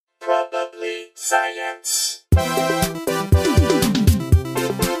Science.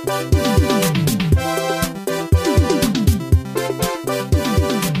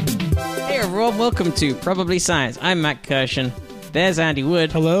 Hey everyone, welcome to Probably Science. I'm Matt Kirshen. There's Andy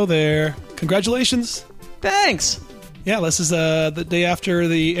Wood. Hello there. Congratulations. Thanks. Yeah, this is the day after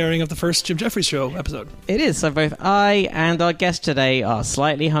the airing of the first Jim Jeffries Show episode. It is, so both I and our guest today are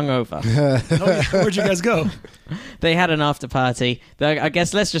slightly hungover. Where'd you guys go? They had an after party. I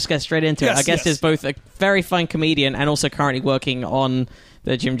guess let's just get straight into it. Our guest is both a very fine comedian and also currently working on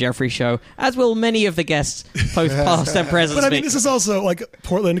the Jim Jeffries Show, as will many of the guests, both past and present. But I mean, this is also like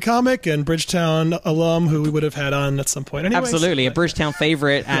Portland comic and Bridgetown alum who we would have had on at some point. Anyways, absolutely, a Bridgetown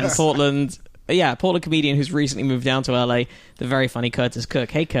favorite and Portland comedian who's recently moved down to LA, the very funny Curtis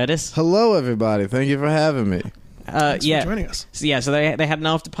Cook. Hey, Curtis. Hello, everybody. Thank you for having me. Thanks for joining us. So they had an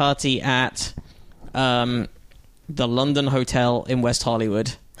after party at the London Hotel in West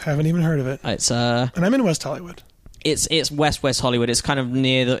Hollywood. Haven't even heard of it. And I'm in West Hollywood. It's West Hollywood. It's kind of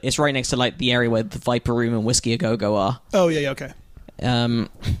near it's right next to like the area where the Viper Room and Whiskey A Go Go are. Oh yeah, okay.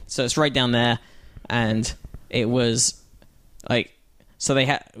 So it's right down there, and it was like. So they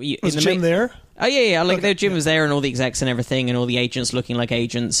had... Was Jim there? Oh, yeah. Like, Jim was there and all the execs and everything and all the agents looking like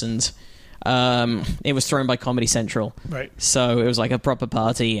agents, and it was thrown by Comedy Central. Right. So it was like a proper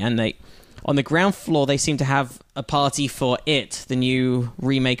party, and on the ground floor, they seem to have a party for It, the new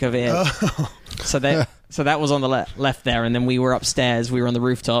remake of It. Oh. So that was on the left there, and then we were upstairs. We were on the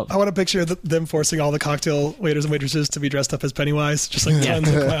rooftop. I want to picture them forcing all the cocktail waiters and waitresses to be dressed up as Pennywise, just like tons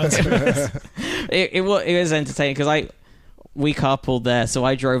of clowns. It was entertaining, because we carpooled there, so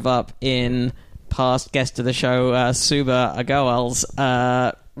I drove up in past guest of the show, Suba Agarwal's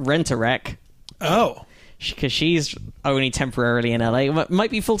Rent-A-Wreck. Oh. Because she's only temporarily in LA.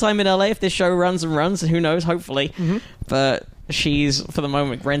 Might be full-time in LA if this show runs, and who knows, hopefully. Mm-hmm. But she's, for the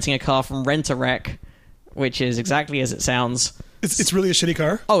moment, renting a car from Rent-A-Wreck, which is exactly as it sounds. It's really a shitty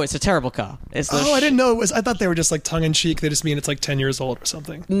car? Oh, it's a terrible car. I didn't know it was. I thought they were just like tongue-in-cheek. They just mean it's like 10 years old or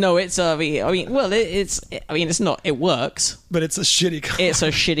something. No, it's it's not. It works. But it's a shitty car. It's a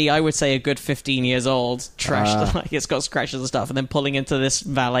shitty, I would say a good 15 years old, trashed, like it's got scratches and stuff, and then pulling into this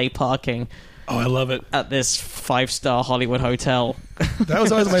valet parking. Oh, I love it. At this 5-star Hollywood hotel. That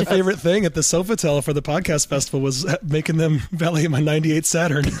was always my favorite thing at the Sofitel for the podcast festival, was making them valet my 98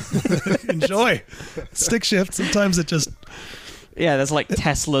 Saturn. Enjoy. Stick shift. Sometimes it just... Yeah, there's like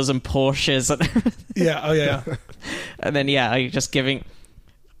Teslas and Porsches. And yeah, oh yeah. And then, I just making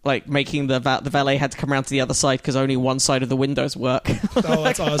the valet had to come around to the other side because only one side of the windows work. Oh,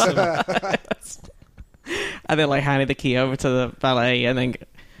 that's awesome. And then handed the key over to the valet, and then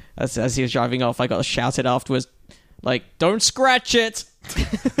as he was driving off, I got shouted afterwards, don't scratch it!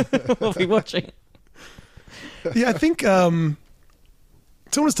 We'll be watching. Yeah, I think someone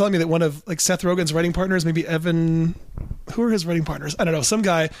was telling me that one of Seth Rogen's writing partners, maybe Evan, who are his writing partners? I don't know. Some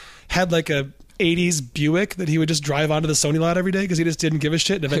guy had a 80s Buick that he would just drive onto the Sony lot every day because he just didn't give a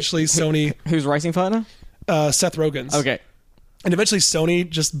shit. And eventually Sony... Who's writing partner? Seth Rogen's. Okay. And eventually Sony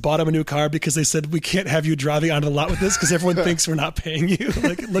just bought him a new car because they said, we can't have you driving onto the lot with this because everyone thinks we're not paying you.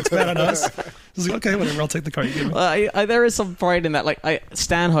 It looks bad on us. I was like, okay, whatever, I'll take the car you give me. There is some pride in that.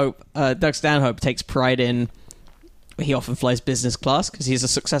 Doug Stanhope takes pride in... He often flies business class because he's a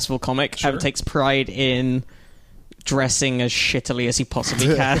successful comic. Sure. And takes pride in dressing as shittily as he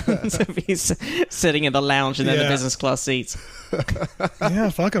possibly can. If he's sitting in the lounge and then the business class seats. Yeah,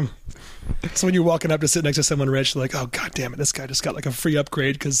 fuck him. So when you're walking up to sit next to someone rich, you're like, oh, god damn it, this guy just got a free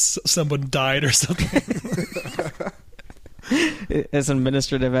upgrade because someone died or something. It's an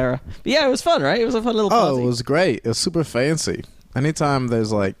administrative error. But yeah, it was fun, right? It was a fun little party. Oh, it was great. It was super fancy. Anytime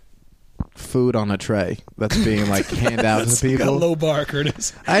there's food on a tray that's being handed out to people. Got a low bar,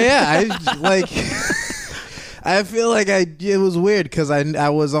 Curtis. I feel like it was weird because I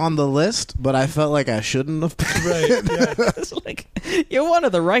was on the list, but I felt like I shouldn't have been. Right, yeah. It's you're one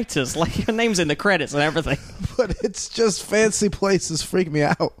of the writers. Your name's in the credits and everything. But it's just fancy places freak me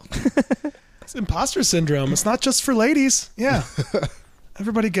out. It's imposter syndrome. It's not just for ladies. Yeah.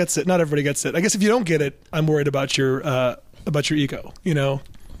 Everybody gets it. Not everybody gets it. I guess if you don't get it, I'm worried about your ego,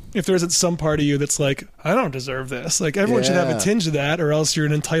 If there isn't some part of you that's I don't deserve this. Everyone should have a tinge of that, or else you're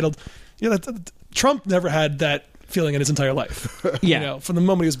an entitled... Trump never had that feeling in his entire life. Yeah. From the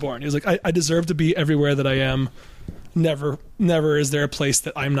moment he was born. He was I deserve to be everywhere that I am. Never is there a place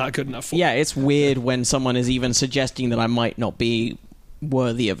that I'm not good enough for. Yeah, it's weird when someone is even suggesting that I might not be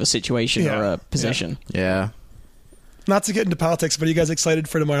worthy of a situation or a position. Yeah. Not to get into politics, but are you guys excited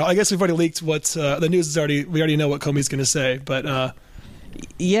for tomorrow? I guess we've already leaked what the news is already... We already know what Comey's going to say, but...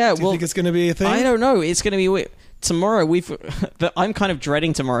 yeah, do you think it's going to be a thing? I don't know. It's going to be weird. tomorrow I'm kind of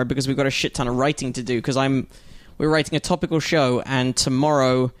dreading tomorrow because we've got a shit ton of writing to do because we're writing a topical show, and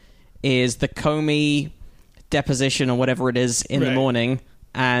tomorrow is the Comey deposition or whatever it is in the morning,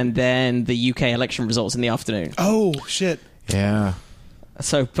 and then the UK election results in the afternoon. Oh, shit. Yeah.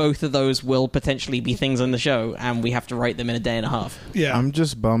 So both of those will potentially be things on the show, and we have to write them in a day and a half. Yeah. I'm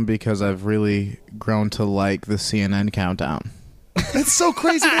just bummed because I've really grown to like the CNN countdown. It's so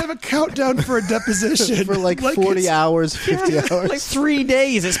crazy to have a countdown for a deposition. For like 40 hours, 50 hours. Like 3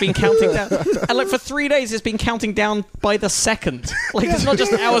 days it's been counting down. And like for 3 days it's been counting down by the second. Like it's not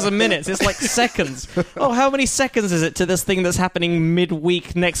just hours and minutes, it's like seconds. Oh, how many seconds is it to this thing that's happening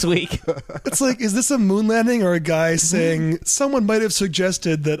midweek next week? It's like, is this a moon landing or a guy saying, someone might have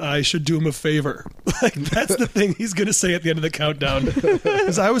suggested that I should do him a favor? Like, that's the thing he's going to say at the end of the countdown.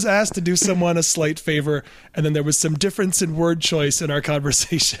 Because I was asked to do someone a slight favor, and then there was some difference in word choice in our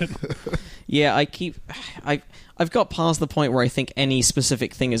conversation. Yeah, I've got past the point where I think any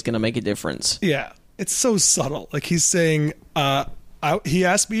specific thing is going to make a difference. Yeah, it's so subtle. Like, he's saying, he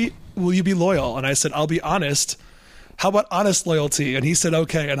asked me, will you be loyal? And I said, I'll be honest. How about honest loyalty? And he said,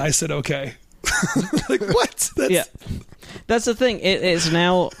 okay. And I said, okay. Like, what? That's the thing. It's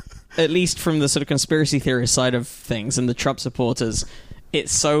now, at least from the sort of conspiracy theorist side of things and the Trump supporters,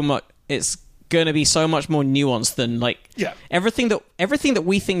 it's going to be so much more nuanced than everything that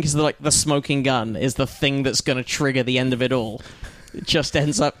we think is like the smoking gun is the thing that's going to trigger the end of it all. It just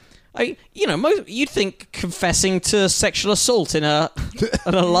ends up, you'd think confessing to sexual assault on a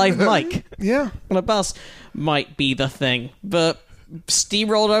live mic, on a bus, might be the thing, but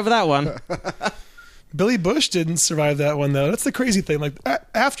steamrolled over that one. Billy Bush didn't survive that one, though. That's the crazy thing. Like,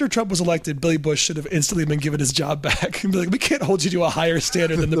 after Trump was elected, Billy Bush should have instantly been given his job back and be like, we can't hold you to a higher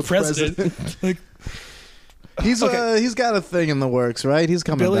standard than the president. Like, he's got a thing in the works, right? He's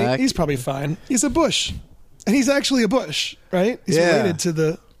coming back. He's probably fine. He's a Bush, and he's actually a Bush, right? He's related to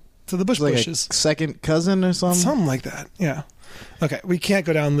the Bush like Bushes, a second cousin or something like that. Yeah. Okay, we can't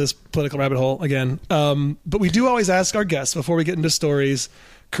go down this political rabbit hole again, but we do always ask our guests before we get into stories.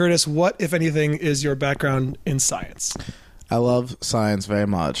 Curtis, what, if anything, is your background in science? I love science very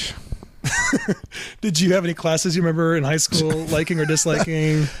much. Did you have any classes you remember in high school liking or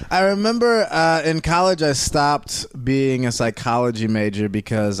disliking? I remember in college I stopped being a psychology major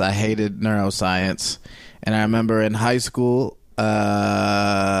because I hated neuroscience. And I remember in high school,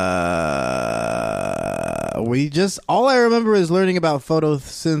 all I remember is learning about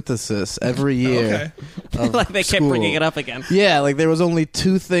photosynthesis every year. Like they kept bringing it up again. Yeah, like there was only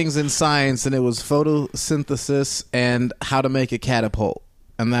two things in science, and it was photosynthesis and how to make a catapult,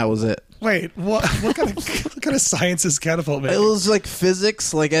 and that was it. Wait, what kind of science is catapult making? It was like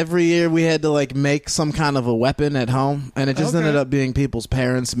physics. Like every year we had to like make some kind of a weapon at home, and it just ended up being people's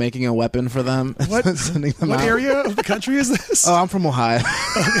parents making a weapon for them. What sending them out. Area of the country is this? Oh, I'm from Ohio.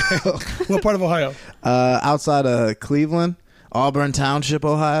 Okay. What part of Ohio? Outside of Cleveland. Auburn Township,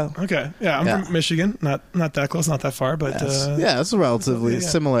 Ohio. Okay, yeah, I'm from Michigan. Not that close, not that far, but it's a relatively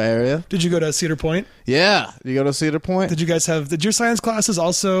similar area. Did you go to Cedar Point? Yeah, you go to Cedar Point. Did your science classes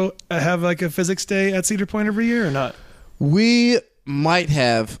also have like a physics day at Cedar Point every year or not? We might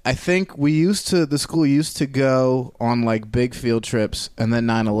have. I think the school used to go on like big field trips, and then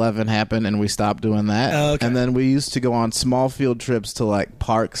 9/11 happened, and we stopped doing that. Okay. And then we used to go on small field trips to like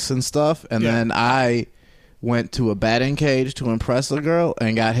parks and stuff, and then I went to a batting cage to impress a girl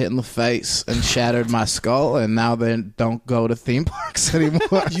and got hit in the face and shattered my skull, and now they don't go to theme parks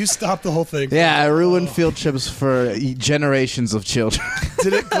anymore. You stopped the whole thing. Yeah, I ruined field trips for generations of children.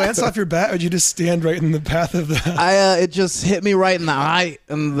 Did it glance off your bat, or did you just stand right in the path of the... It just hit me right in the eye,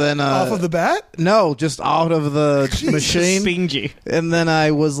 and then... off of the bat? No, just out of the machine. Spinged you. And then I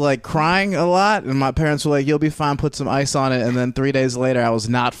was like crying a lot, and my parents were like, you'll be fine, put some ice on it. And then 3 days later, I was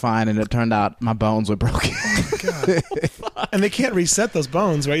not fine, and it turned out my bones were broken. God. And they can't reset those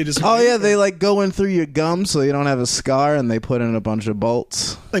bones, right? You just they like go in through your gum so you don't have a scar, and they put in a bunch of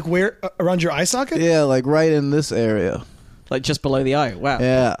bolts. Like where? Around your eye socket? Yeah, like right in this area. Like just below the eye. Wow.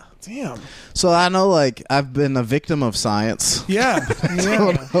 Yeah. Damn. So I know, like, I've been a victim of science. Yeah.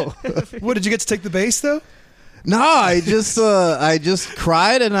 What, did you get to take the base though? No, I just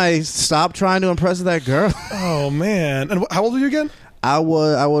cried, and I stopped trying to impress that girl. Oh man! And how old were you again? I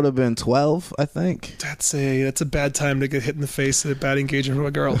would have been 12, I think. That's a bad time to get hit in the face at a batting cage from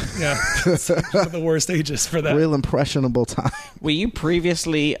a girl. Yeah, it's one of the worst ages for that. Real impressionable time. Were you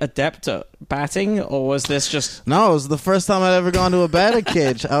previously adept at batting, or was this just... No, it was the first time I'd ever gone to a batting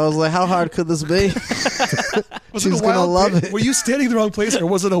cage. I was like, how hard could this be? She's going to love it. Were you standing in the wrong place, or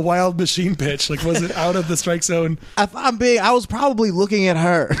was it a wild machine pitch? Like, was it out of the strike zone? I was probably looking at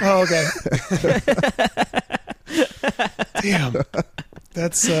her. Oh, okay. Damn.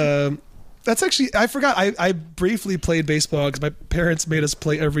 That's actually, I forgot. I briefly played baseball because my parents made us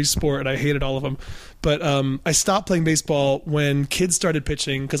play every sport, and I hated all of them. But I stopped playing baseball when kids started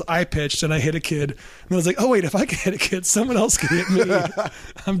pitching because I pitched and I hit a kid. And I was like, oh, wait, if I can hit a kid, someone else can hit me.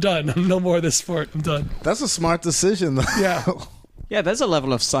 I'm done. I'm no more of this sport. I'm done. That's a smart decision, though. Yeah. Yeah, there's a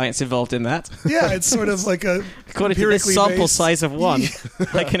level of science involved in that. Yeah, it's sort of like a According to this empirically sample based- size of 1,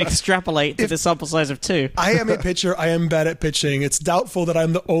 I can extrapolate to the sample size of 2. I am a pitcher. I am bad at pitching. It's doubtful that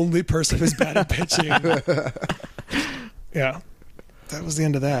I'm the only person who's bad at pitching. Yeah. That was the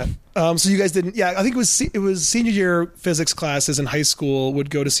end of that. So you guys didn't. Yeah, I think it was senior year physics classes in high school would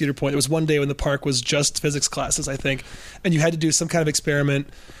go to Cedar Point. It was one day when the park was just physics classes, I think, and you had to do some kind of experiment.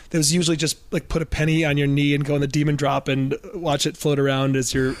 That was usually just like put a penny on your knee and go in the demon drop and watch it float around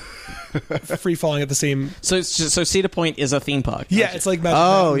as you're free falling at the same. So Cedar Point is a theme park. Yeah, it's like Magic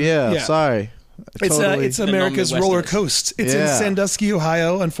Oh, Mountain. yeah. Sorry. Totally. It's America's roller non-Midwestern. coast. It's in Sandusky,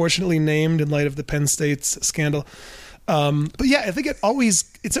 Ohio, unfortunately named in light of the Penn State's scandal. But yeah, I think it's always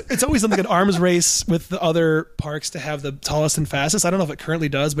like an arms race with the other parks to have the tallest and fastest. I don't know if it currently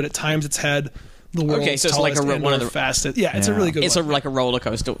does, but at times it's had the world's so it's like tallest one of and the fastest. Yeah, it's a really good It's one. like a roller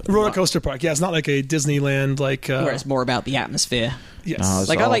coaster. Roller coaster park. Yeah, it's not like a Disneyland like Where it's more about the atmosphere. yes. No, it's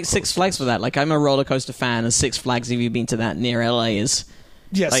Like I all like Six Flags for that. Like I'm a roller coaster fan, and Six Flags, if you've been to that near LA, is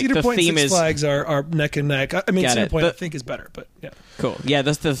Yeah, like, Cedar the Point and theme Six is- Flags are neck and neck. I mean, Get Cedar it, Point I but- think is better, but yeah. cool. Yeah,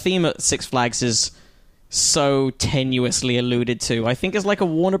 the theme at Six Flags is so tenuously alluded to. I think it's like a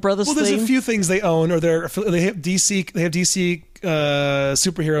Warner Brothers Well, there's theme. a few things they own, or they have DC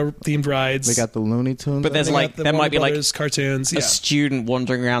superhero themed rides. They got the Looney Tunes. But there's They got like the there Warner might be like Brothers cartoons. a Yeah. student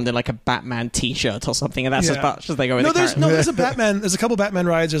wandering around in like a Batman T-shirt or something, and that's Yeah. as much as they go with No, the there's character. there's a Batman. There's a couple Batman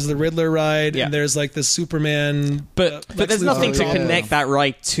rides. There's the Riddler ride, Yeah. and there's like the Superman. But Lex there's Luthor nothing to ride. connect that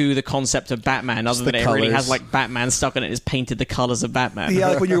ride to the concept of Batman, other than the it already colours. has like Batman stuck in it. Is painted the colors of Batman. Yeah,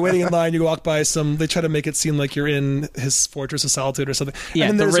 like when you're waiting in line, you walk by some. They try to make it seem like you're in his Fortress of Solitude or something. Yeah,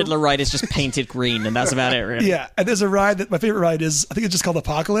 and then the there's a- Riddler ride is just painted green, and that's about it. Really. Yeah, and there's a ride that my favorite ride is. I think it's just called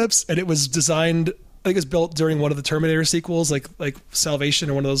Apocalypse, and it was designed. I think it was built during one of the Terminator sequels, like Salvation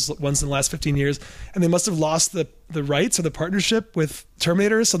or one of those ones in the last 15 years. And they must have lost the rights or the partnership with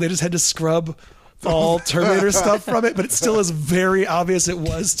Terminator, so they just had to scrub all Terminator stuff from it. But it still is very obvious it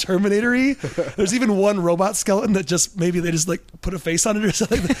was Terminator-y. There's even one robot skeleton that just maybe they just like put a face on it or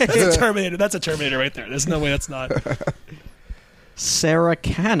something. It's a Terminator. That's a Terminator right there. There's no way that's not. Sarah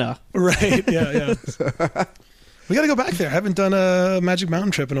Connor. Right? Yeah. We got to go back there. I haven't done a Magic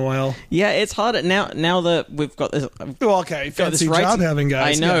Mountain trip in a while. Yeah, it's hard now that we've got this. Well, okay, got this fancy right- job having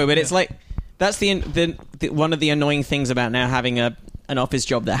guys. I know, Yeah, but yeah. it's like that's the one of the annoying things about now having an office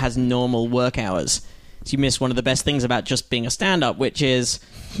job that has normal work hours. So you miss one of the best things about just being a stand-up, which is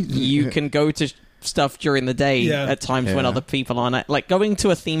you can go to stuff during the day Yeah. at times when Yeah. other people aren't. Like going to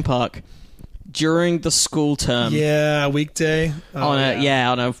a theme park during the school term. Yeah, weekday. Oh,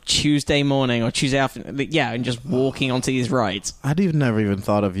 On a Tuesday morning or Tuesday afternoon, and just walking onto these rides. I'd never even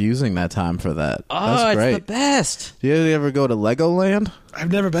thought of using that time for that. Oh, That's great. it's the best. Do you ever go to Legoland?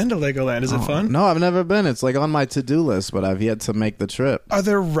 I've never been to Legoland. Is it fun? No, I've never been. It's like on my to-do list, but I've yet to make the trip. Are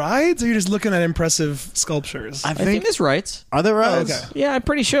there rides, or are you just looking at impressive sculptures? I think that's right. Are there rides? okay. Yeah, I'm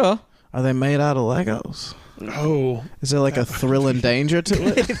pretty sure. Are they made out of Legos? Oh, Is there like a thrill and danger to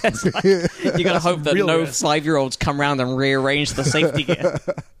it? You gotta hope that real no risk. 5-year-olds come around and rearrange the safety gear.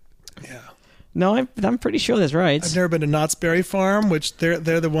 yeah. No, I'm pretty sure there's I've rights. never been to Knott's Berry Farm, which they're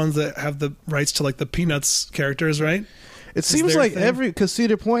the ones that have the rights to like the Peanuts characters, right? It seems their like thing? because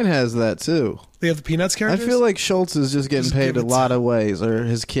Cedar Point has that too. They have the Peanuts I characters. feel like Schultz is just getting Just paid give a it lot of ways, or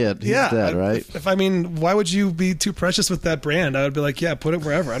his kid. He's dead, right? If I mean, why would you be too precious with that brand? I would be like, yeah, put it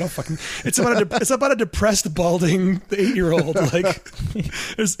wherever. I don't fucking. It's about a depressed, balding 8-year-old. Like,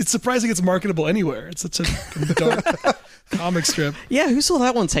 it's surprising it's marketable anywhere. It's such a dark comic strip. Yeah, who saw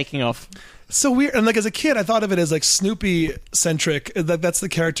that one taking off? So weird. And like as a kid, I thought of it as like Snoopy centric. That's the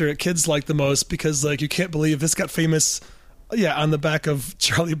character kids like the most because like you can't believe this got famous. Yeah, on the back of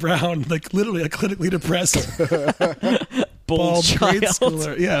Charlie Brown, like literally a clinically depressed Bald grade child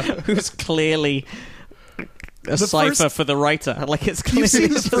schooler. Yeah. who's clearly a cipher first- for the writer. Like it's clearly You've seen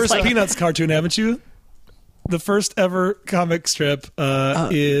the just first like- Peanuts cartoon, haven't you? The first ever comic strip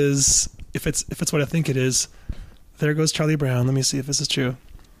is if it's what I think it is. There goes Charlie Brown. Let me see if this is true.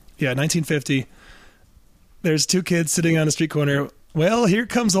 Yeah, 1950. There's two kids sitting on a street corner. Well, here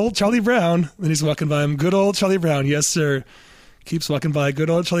comes old Charlie Brown. And he's walking by him. Good old Charlie Brown. Yes, sir. Keeps walking by.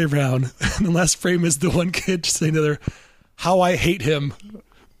 Good old Charlie Brown. And the last frame is the one kid saying to the other, how I hate him.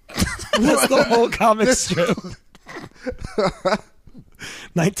 That's the whole comic strip.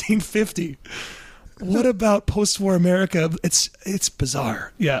 1950. what about post-war America? It's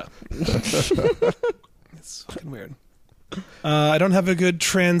bizarre. Yeah. It's fucking weird. I don't have a good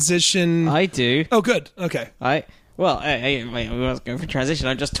transition. I do. Oh, good. Okay. Wait, we wasn't going for transition.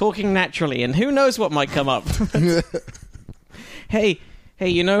 I'm just talking naturally, and who knows what might come up. Hey,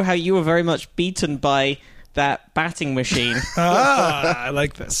 you know how you were very much beaten by that batting machine? I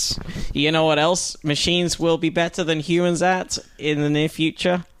like this. You know what else machines will be better than humans at in the near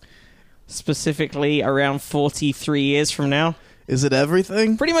future? Specifically around 43 years from now. Is it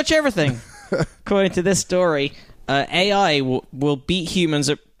everything? Pretty much everything. According to this story, AI will beat humans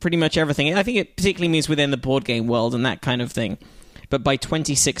at pretty much everything. I think it particularly means within the board game world and that kind of thing. But by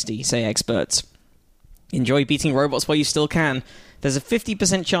 2060, say experts, enjoy beating robots while you still can. There's a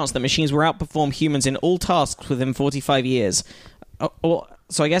 50% chance that machines will outperform humans in all tasks within 45 years.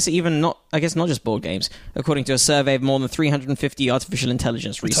 So I guess not just board games. According to a survey of more than 350 artificial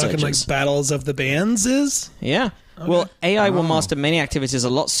intelligence researchers. Talking like battles of the bands is? Yeah. Okay. Well, AI will master many activities a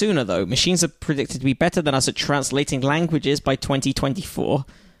lot sooner, though. Machines are predicted to be better than us at translating languages by 2024.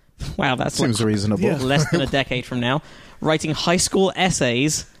 Wow, that seems reasonable. Yeah. Less than a decade from now. Writing high school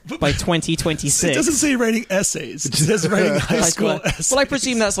essays by 2026. It doesn't say writing essays. It says writing high school essays. Well, I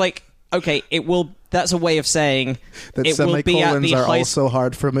presume that's like, okay, it will. That's a way of saying that it will be at the are also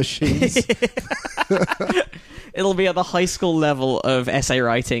hard for machines. It'll be at the high school level of essay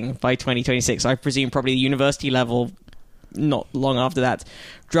writing by 2026. I presume probably the university level not long after that.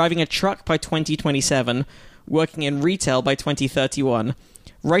 Driving a truck by 2027. Working in retail by 2031.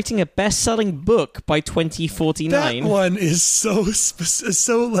 Writing a best-selling book by 2049. That one is so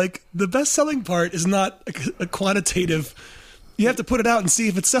like the best-selling part is not a quantitative. You have to put it out and see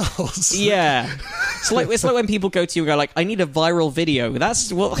if it sells. Yeah, it's like when people go to you and go like, "I need a viral video."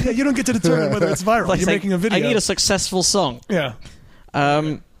 That's well, yeah, you don't get to determine whether it's viral. You're making a video. I need a successful song. Yeah.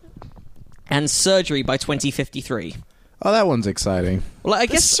 And surgery by 2053. Oh, that one's exciting. Well, I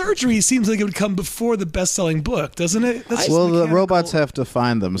guess surgery seems like it would come before the best-selling book, doesn't it? The robots have to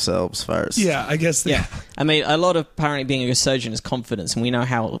find themselves first. Yeah, I guess. Yeah, I mean, a lot of apparently being a surgeon is confidence, and we know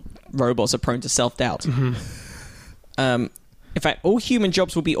how robots are prone to self-doubt. Mm-hmm. In fact, all human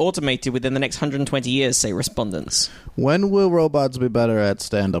jobs will be automated within the next 120 years, say respondents. When will robots be better at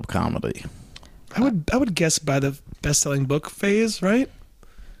stand-up comedy? I would guess by the best-selling book phase, right?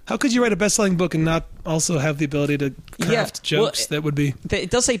 How could you write a best-selling book and not also have the ability to craft jokes that would be... It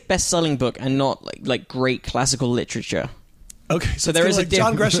does say best-selling book and not like great classical literature. Okay, so there is like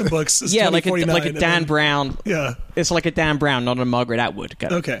John Gresham books. Yeah, like a Dan Brown. Yeah, it's like a Dan Brown, not a Margaret Atwood.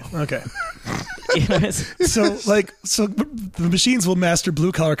 Okay. So the machines will master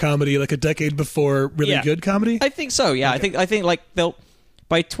blue-collar comedy like a decade before really good comedy. I think so. Yeah, okay. I think like they'll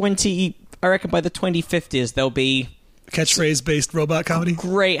by the 2050s there'll be catchphrase-based robot comedy.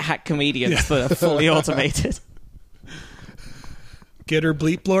 Great hack comedians that are fully automated. Get her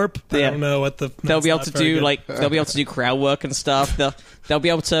bleep blorp. I don't know what the. They'll be able to do they'll be able to do crowd work and stuff. They'll be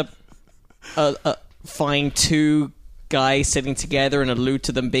able to find two guys sitting together and allude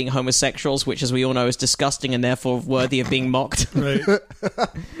to them being homosexuals, which, as we all know, is disgusting and therefore worthy of being mocked. Right.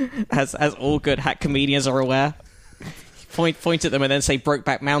 as all good hack comedians are aware. Point at them and then say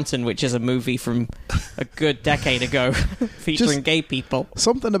Brokeback Mountain, which is a movie from a good decade ago featuring gay people.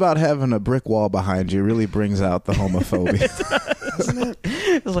 Something about having a brick wall behind you really brings out the homophobia. Doesn't it?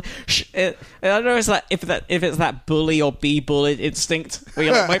 It's like, I don't know if it's that bully or be bullied instinct where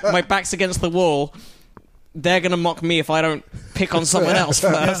you're like, my back's against the wall, they're going to mock me if I don't pick on someone else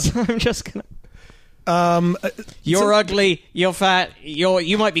first. I'm just going to... You're ugly, you're fat,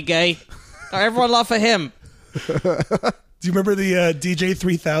 you might be gay. Everyone laugh at him. Do you remember the DJ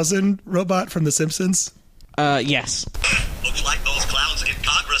 3000 robot from The Simpsons? Yes. Looks like those clowns in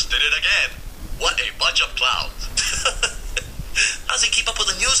Congress did it again. What a bunch of clowns. How does he keep up with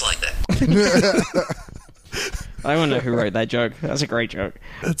the news like that? I want to know who wrote that joke. That's a great joke.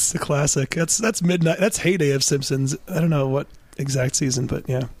 That's a classic. That's midnight. That's heyday of Simpsons. I don't know what exact season, but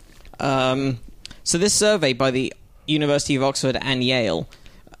yeah. So this survey by the University of Oxford and Yale...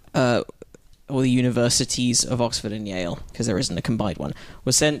 or the universities of Oxford and Yale, because there isn't a combined one,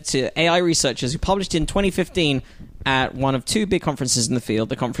 was sent to AI researchers who published in 2015 at one of two big conferences in the field,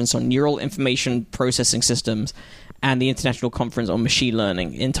 the Conference on Neural Information Processing Systems and the International Conference on Machine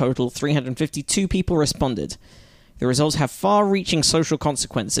Learning. In total, 352 people responded. The results have far-reaching social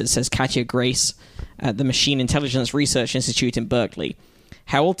consequences, says Katya Grace at the Machine Intelligence Research Institute in Berkeley.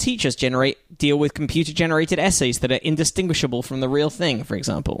 How will teachers deal with computer-generated essays that are indistinguishable from the real thing, for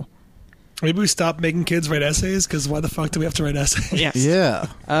example? Maybe we stop making kids write essays, because why the fuck do we have to write essays? Yes. Yeah.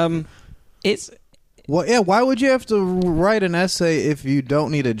 Well, yeah, why would you have to write an essay if you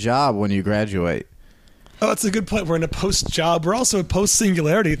don't need a job when you graduate? Oh, that's a good point. We're in a post-job. We're also a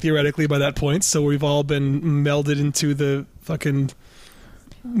post-singularity, theoretically, by that point. So we've all been melded into the fucking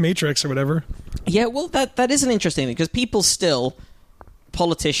Matrix or whatever. Yeah, well, that is an interesting thing, because people still,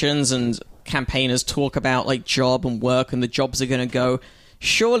 politicians and campaigners talk about, like, job and work, and the jobs are going to go.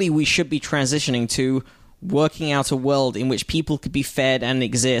 Surely we should be transitioning to working out a world in which people could be fed and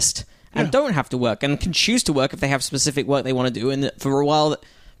exist and don't have to work, and can choose to work if they have specific work they want to do. And for a while,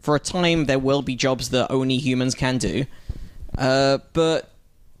 for a time, there will be jobs that only humans can do. But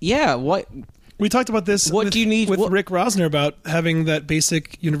yeah, what we talked about this? What do you need with Rick Rosner about having that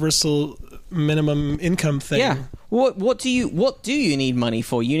basic universal minimum income thing? Yeah. What do you need money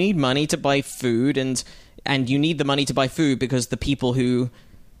for? You need money to buy food, and you need the money to buy food because the people who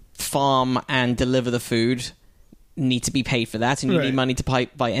farm and deliver the food need to be paid for that, and you need money to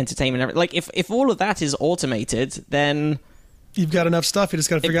buy entertainment. Like, if all of that is automated, then you've got enough stuff. You just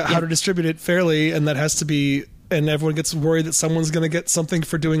got to figure out how to distribute it fairly, and that has to be. And everyone gets worried that someone's going to get something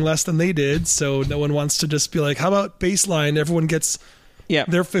for doing less than they did, so no one wants to just be like, how about baseline? Everyone gets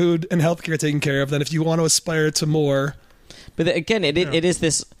their food and healthcare taken care of. Then if you want to aspire to more. But again, it is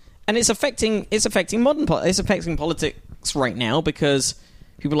this, and it's affecting politics right now, because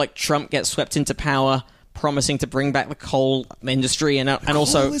people like Trump get swept into power promising to bring back the coal industry and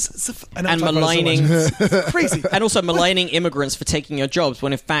also maligning crazy, and also maligning immigrants for taking your jobs,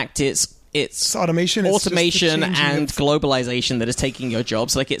 when in fact it's automation and globalization that is taking your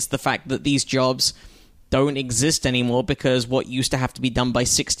jobs. Like, it's the fact that these jobs don't exist anymore because what used to have to be done by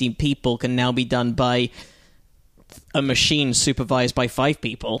 60 people can now be done by a machine supervised by 5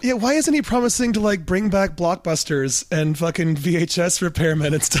 people. Yeah, why isn't he promising to, like, bring back Blockbusters and fucking VHS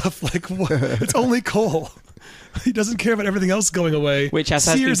repairmen and stuff? Like, what? It's only coal. He doesn't care about everything else going away. Which, as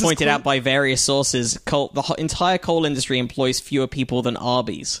has been pointed out by various sources, the entire coal industry employs fewer people than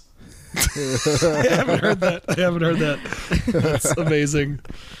Arby's. I haven't heard that. That's amazing.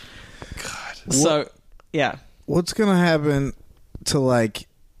 God. So, yeah. What's going to happen to, like,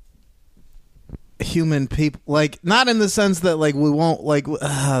 human people? Like, not in the sense that, like, we won't, like,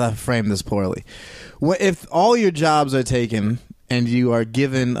 I framed this poorly. If all your jobs are taken and you are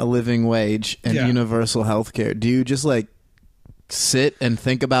given a living wage and universal health care, do you just, like, sit and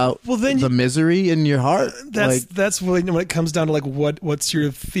think about the misery in your heart? That's really when it comes down to, like, what's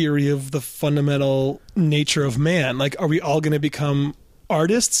your theory of the fundamental nature of man? Like, are we all going to become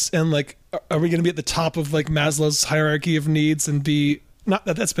artists, and, like, are we going to be at the top of, like, Maslow's hierarchy of needs and be, not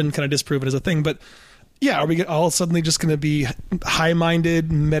that that's been kind of disproven as a thing, but yeah, are we all suddenly just going to be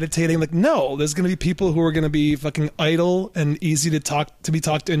high-minded, meditating? Like, no, there's going to be people who are going to be fucking idle and easy to be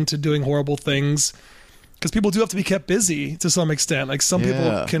talked into doing horrible things. Because people do have to be kept busy to some extent. Like, some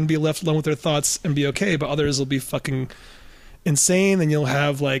people can be left alone with their thoughts and be okay, but others will be fucking insane. And you'll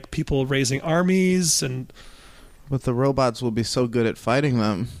have, like, people raising armies and. But the robots will be so good at fighting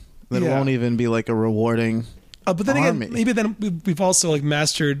them that it won't even be like a rewarding. But then army. again, maybe then we've also, like,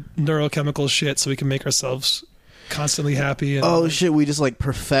 mastered neurochemical shit, so we can make ourselves constantly happy. And, shit! We just, like,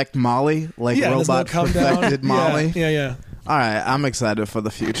 perfect Molly, like robot perfected Molly. Yeah. All right, I'm excited for the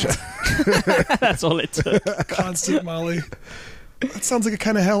future. That's all it took. Constant Molly. That sounds like a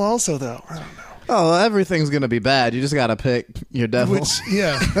kind of hell also, though. I don't know. Oh, everything's going to be bad. You just got to pick your devil. Man,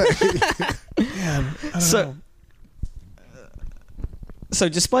 I don't know. So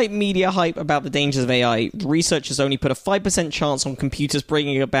despite media hype about the dangers of AI, researchers only put a 5% chance on computers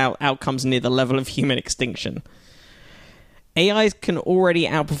bringing about outcomes near the level of human extinction. AIs can already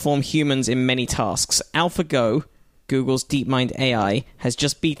outperform humans in many tasks. AlphaGo, Google's DeepMind AI, has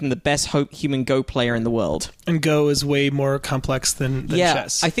just beaten the best human Go player in the world. And Go is way more complex than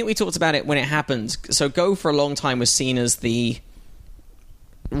chess. I think we talked about it when it happened. So Go for a long time was seen as the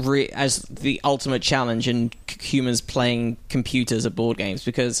ultimate challenge in humans playing computers at board games,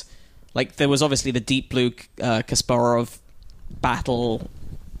 because, like, there was obviously the Deep Blue Kasparov battle.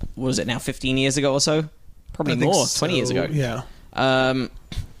 What was it now, 15 years ago or so? Probably more, 20 years ago. Yeah.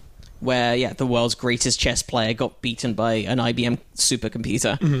 Where, the world's greatest chess player got beaten by an IBM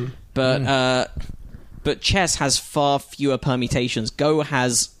supercomputer. Mm-hmm. But chess has far fewer permutations. Go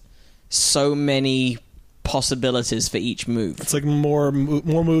has so many possibilities for each move. It's like more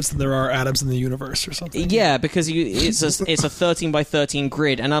moves than there are atoms in the universe or something. Yeah, because it's a 13 by 13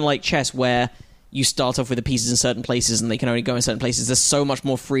 grid, and unlike chess where you start off with the pieces in certain places and they can only go in certain places, there's so much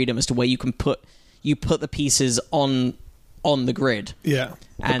more freedom as to where you can put the pieces on the grid. Yeah.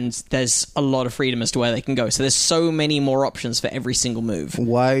 And there's a lot of freedom as to where they can go. So there's so many more options for every single move.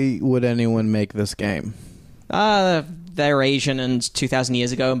 Why would anyone make this game? They're Asian and 2,000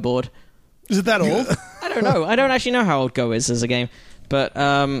 years ago and bored. Is it that old? I don't know. I don't actually know how old Go is as a game. But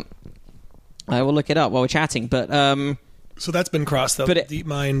I will look it up while we're chatting. But So that's been crossed, though. But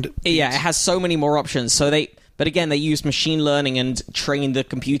DeepMind. yeah, it has so many more options. But again, they use machine learning and train the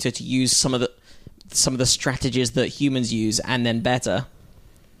computer to use some of the strategies that humans use, and then better.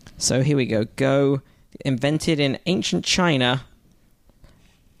 So here we go. Go, invented in ancient China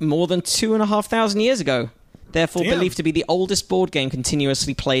more than 2,500 years ago. Therefore, Damn. believed to be the oldest board game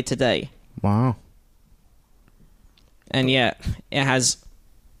continuously played today. Wow. And yeah, it has.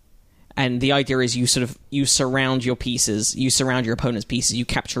 And the idea is you surround your pieces, you surround your opponent's pieces, you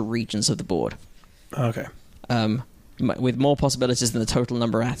capture regions of the board. Okay. With more possibilities than the total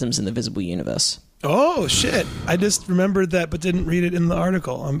number of atoms in the visible universe. Oh, shit. I just remembered that but didn't read it in the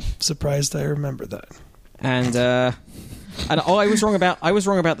article. I'm surprised I remembered that. And I was wrong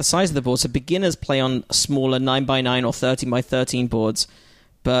about the size of the board. So beginners play on smaller 9x9 or 13x13 boards,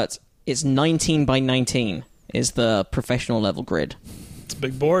 but it's 19x19 is the professional level grid. It's a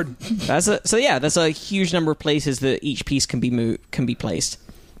big board. There's a huge number of places that each piece can be placed.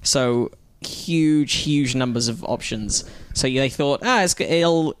 So huge numbers of options. So they thought,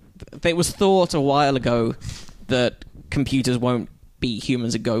 it was thought a while ago that computers won't beat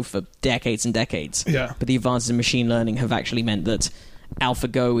humans at Go for decades and decades. Yeah. But the advances in machine learning have actually meant that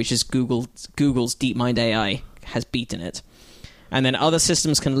AlphaGo, which is Google's DeepMind AI, has beaten it. And then other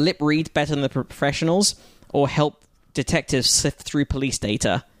systems can lip read better than the professionals or help detectives sift through police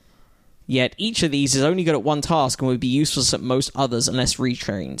data. Yet each of these is only good at one task and would be useless at most others unless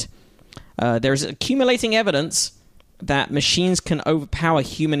retrained. There is accumulating evidence that machines can overpower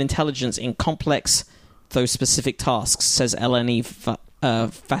human intelligence in complex, though specific tasks, says Eleni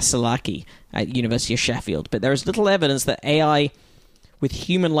Vasilaki at University of Sheffield. But there is little evidence that AI with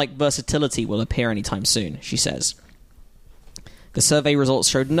human-like versatility will appear anytime soon, she says. The survey results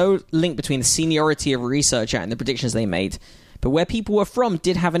showed no link between the seniority of a researcher and the predictions they made, but where people were from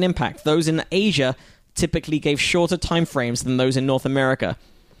did have an impact. Those in Asia typically gave shorter time frames than those in North America,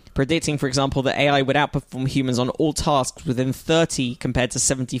 predicting, for example, that AI would outperform humans on all tasks within 30 compared to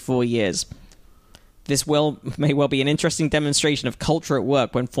 74 years. This may well be an interesting demonstration of culture at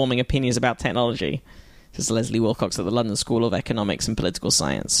work when forming opinions about technology, says Leslie Wilcox at the London School of Economics and Political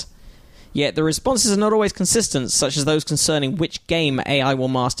Science. Yet the responses are not always consistent, such as those concerning which game AI will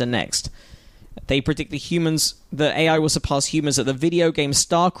master next. They predict that AI will surpass humans at the video game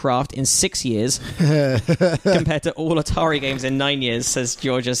StarCraft in 6 years, compared to all Atari games in 9 years, says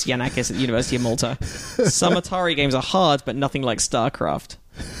Georgios Yanakis at the University of Malta. Some Atari games are hard, but nothing like StarCraft.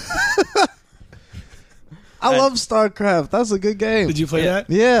 I love StarCraft. That's a good game. Did you play that?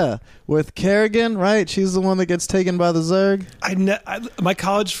 Yeah. With Kerrigan, right? She's the one that gets taken by the Zerg. My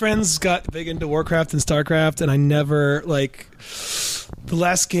college friends got big into Warcraft and StarCraft, and I never, the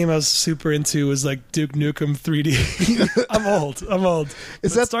last game I was super into was, Duke Nukem 3D. I'm old.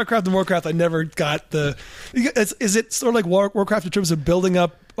 Is that StarCraft and Warcraft? I never got the... Is it sort of like Warcraft in terms of building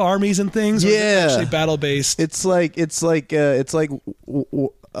up armies and things? Or is it actually battle-based? It's like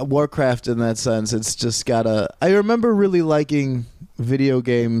Warcraft in that sense. It's just got I remember really liking video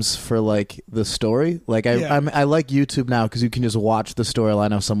games for the story. I like YouTube now because you can just watch the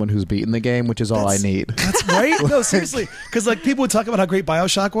storyline of someone who's beaten the game, which is all I need. That's right. No, seriously, because people would talk about how great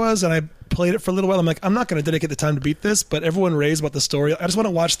BioShock was, and I played it for a little while. I'm like, I'm not going to dedicate the time to beat this, but everyone raves about the story. I just want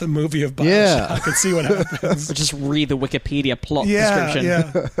to watch the movie of BioShock and see what happens. Or just read the Wikipedia plot description.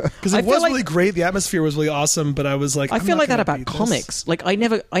 Yeah, because it was really great. The atmosphere was really awesome, but I was like, I feel like that about comics. I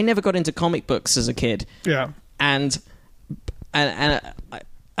never got into comic books as a kid. Yeah, and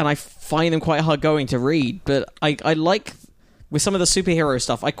I find them quite hard going to read, but I like, with some of the superhero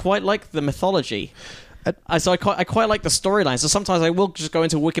stuff, I quite like the mythology. So I quite like the storyline. So sometimes I will just go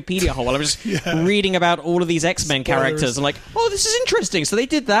into a Wikipedia hole while I'm just reading about all of these X-Men characters. I'm like, oh, this is interesting. So they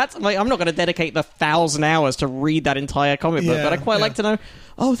did that. I'm not going to dedicate the 1,000 hours to read that entire comic book, but I quite like to know,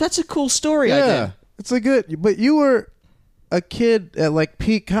 oh, that's a cool story. I did. It's a good... But you were a kid at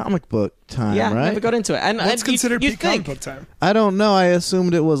peak comic book time, right? Never got into it. And what's considered peak comic book time? I don't know. I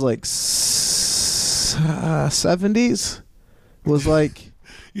assumed it was 70s. Was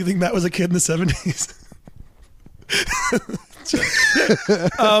You think Matt was a kid in the 70s?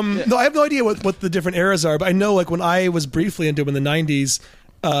 No, I have no idea what the different eras are, but I know when I was briefly into them in the 90s,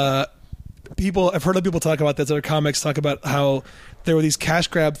 I've heard of people talk about this, other comics talk about how there were these cash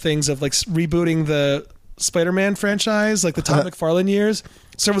grab things of rebooting the Spider-Man franchise, the Todd McFarlane years.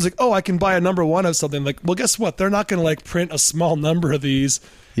 So everyone's like, oh, I can buy a number one of something. Well, guess what? They're not going to print a small number of these.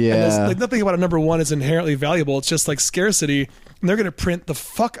 Yeah. And nothing about a number one is inherently valuable. It's just scarcity. And they're going to print the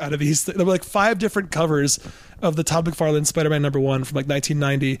fuck out of these. There were 5 different covers of the Todd McFarlane Spider-Man number one from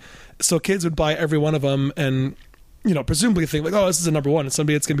 1990. So kids would buy every one of them and, presumably think oh, this is a number one. It's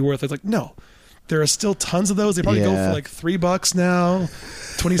somebody it's going to be worth. It's no. there are still tons of those. They probably go for like $3 now,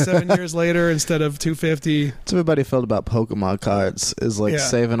 27 years later instead of $250. That's what everybody felt about Pokemon cards, is like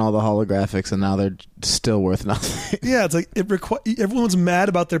saving all the holographics, and now they're still worth nothing. Yeah, it's like everyone's mad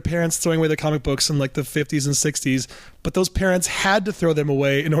about their parents throwing away their comic books in like the 50s and 60s, but those parents had to throw them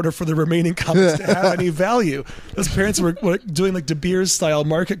away in order for the remaining comics to have any value. Those parents were doing like De Beers style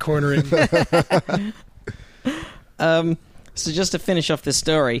market cornering. So just to finish off this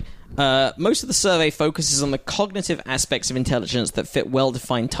story, most of the survey focuses on the cognitive aspects of intelligence that fit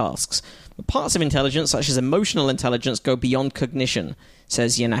well-defined tasks. The parts of intelligence, such as emotional intelligence, go beyond cognition,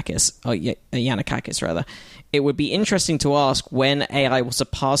 says Yanakakis, rather. It would be interesting to ask when AI will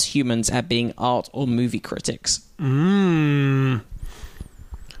surpass humans at being art or movie critics.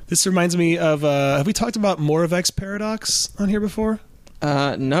 This reminds me of, have we talked about Moravec's paradox on here before?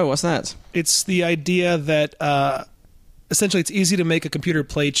 No, what's that? It's the idea that essentially it's easy to make a computer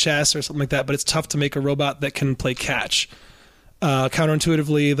play chess or something like that, but it's tough to make a robot that can play catch.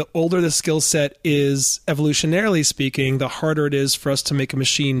 Counterintuitively, the older the skill set is, evolutionarily speaking, the harder it is for us to make a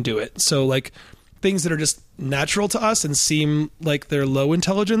machine do it. So like things that are just natural to us and seem like they're low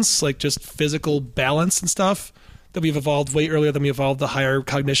intelligence, like just physical balance and stuff, that we've evolved way earlier than we evolved the higher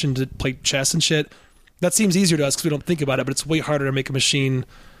cognition to play chess and shit. That seems easier to us because we don't think about it, but it's way harder to make a machine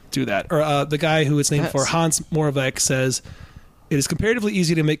do that. Or the guy who it's named for, Hans Moravec, says, it is comparatively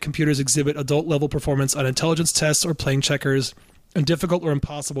easy to make computers exhibit adult-level performance on intelligence tests or playing checkers, and difficult or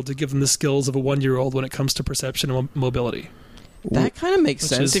impossible to give them the skills of a 1-year-old when it comes to perception and mobility. That kind of makes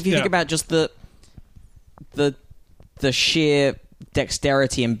sense if you think about just the sheer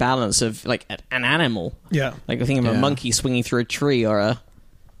dexterity and balance of like an animal. Yeah. Like I think of a monkey swinging through a tree or a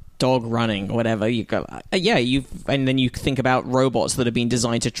dog running or whatever. You go, and then you think about robots that have been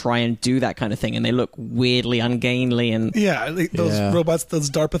designed to try and do that kind of thing, and they look weirdly ungainly and those robots,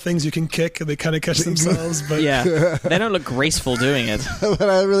 those DARPA things you can kick and they kind of catch themselves, but they don't look graceful doing it. But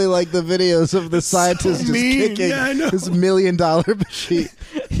I really like the videos of the scientists just kicking this $1 million machine.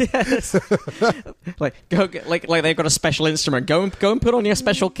 Yes. like they've got a special instrument. Go and put on your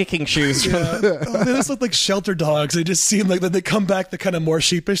special kicking shoes. Yeah. They just look like shelter dogs. They just seem like that they come back, they're kind of more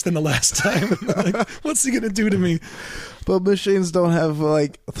sheepish than the last time. Like, what's he gonna do to me? But machines don't have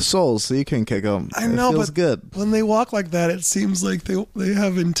like souls, so you can kick them. I know, it feels but good. When they walk like that, it seems like they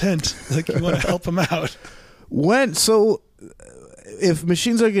have intent. Like you want to help them out. If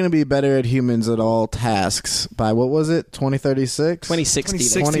machines are going to be better at humans at all tasks by, what was it, 2036? 2060.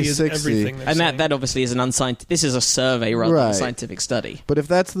 2060 is everything. And that obviously is an unscientific... This is a survey rather than a scientific study. But if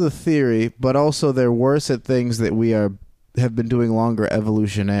that's the theory, but also they're worse at things that we have been doing longer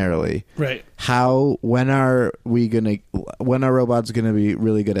evolutionarily. Right. When are robots going to be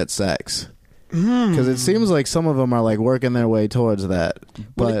really good at sex? Because it seems like some of them are like working their way towards that.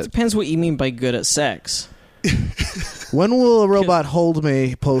 But well, it depends what you mean by good at sex. When will a robot hold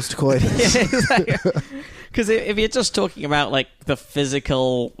me post-coitus? Because if you're just talking about like the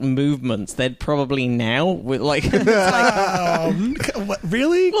physical movements, they'd probably now with like, what,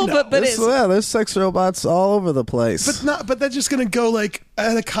 really? Well, no. There's sex robots all over the place. But they're just gonna go like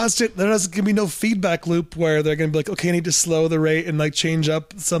at a constant. There's gonna be no feedback loop where they're gonna be like, okay, I need to slow the rate and like change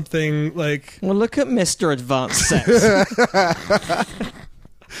up something like. Well, look at Mr. Advanced Sex.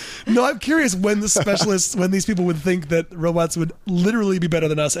 No, I'm curious when these people would think that robots would literally be better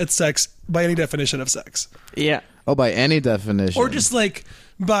than us at sex by any definition of sex. Yeah. Oh, by any definition. Or just like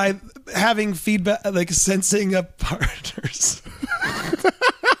by having feedback, like sensing up partners.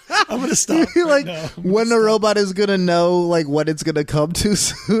 I'm going to stop. Like when a robot is going to know like what it's going to come to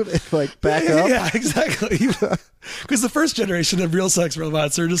soon and like back up. Yeah, exactly. Because the first generation of real sex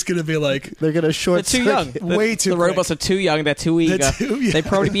robots are just going to be like... They're going to short They're too young. Way too The quick. robots are too young. They're too eager. They've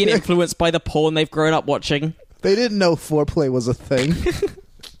probably been influenced by the porn they've grown up watching. They didn't know foreplay was a thing.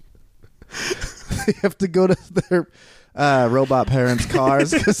 They have to go to their robot parents'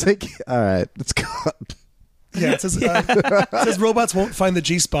 cars because they can't... All right, let's go. Yeah, it says robots won't find the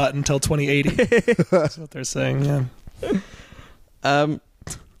G-spot until 2080. That's what they're saying, yeah.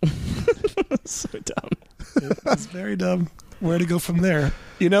 So dumb. It's very dumb. Where to go from there?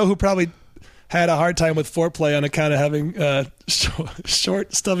 You know who probably had a hard time with foreplay on account of having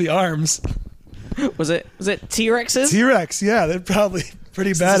short, stubby arms? Was it T-Rexes? T-Rex, yeah. They're probably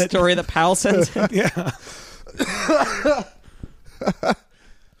pretty bad at... at... story that Powell sent? Yeah.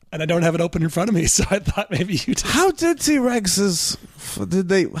 And I don't have it open in front of me, so I thought maybe you did. How did T-Rexes... Did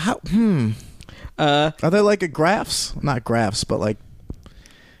they... Are they like a graphs? Not graphs, but like...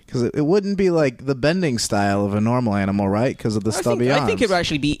 Because it wouldn't be like the bending style of a normal animal, right? Because of the stubby arms. I think it would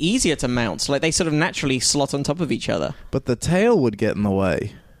actually be easier to mount. Like they sort of naturally slot on top of each other. But the tail would get in the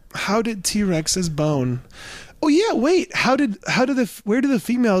way. How did T-Rex's bone? Oh yeah, wait. Where do the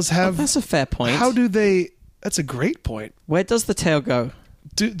females have? That's a fair point. How do they? That's a great point. Where does the tail go?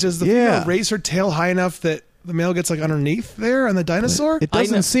 Does the female raise her tail high enough that the male gets like underneath there on the dinosaur? It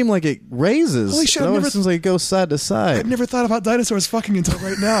doesn't seem like it raises. Holy shit, it always seems like it goes side to side. I've never thought about dinosaurs fucking until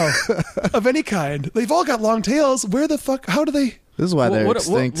right now. Of any kind. They've all got long tails. Where the fuck? How do they? This is why they're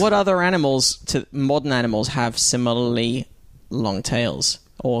extinct. What other animals, modern animals, have similarly long tails?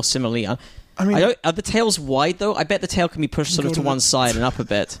 Or similarly... I mean... are the tails wide, though? I bet the tail can be pushed sort of to one side and up a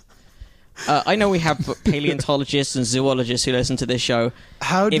bit. I know we have paleontologists and zoologists who listen to this show.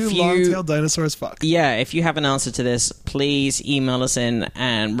 How do long-tailed dinosaurs fuck? Yeah, if you have an answer to this, please email us in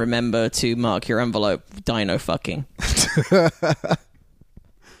and remember to mark your envelope dino fucking.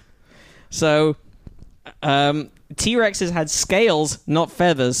 So, T-Rexes had scales, not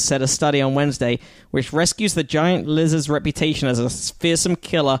feathers, said a study on Wednesday, which rescues the giant lizard's reputation as a fearsome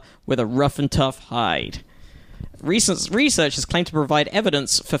killer with a rough and tough hide. Researchers claim to provide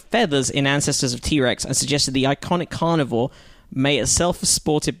evidence for feathers in ancestors of T-Rex and suggested the iconic carnivore may itself have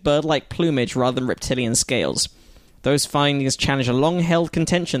sported bird-like plumage rather than reptilian scales. Those findings challenge a long-held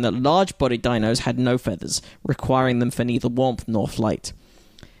contention that large-bodied dinos had no feathers, requiring them for neither warmth nor flight.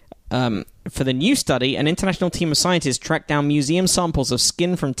 For the new study, an international team of scientists tracked down museum samples of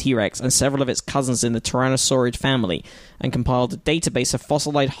skin from T-Rex and several of its cousins in the Tyrannosaurid family and compiled a database of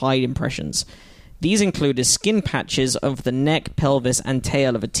fossilized hide impressions. These included skin patches of the neck, pelvis, and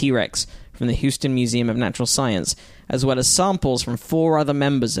tail of a T-Rex from the Houston Museum of Natural Science, as well as samples from 4 other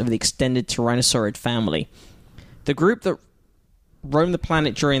members of the extended Tyrannosaurid family. The group that roamed the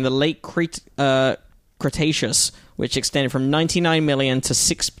planet during the late Cretaceous, which extended from 99 million to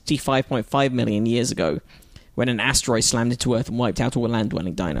 65.5 million years ago, when an asteroid slammed into Earth and wiped out all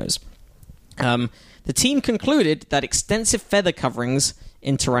land-dwelling dinos. The team concluded that extensive feather coverings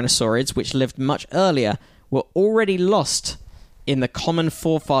in Tyrannosaurids, which lived much earlier, were already lost in the common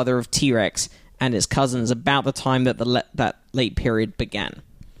forefather of T-Rex and its cousins about the time that that late period began.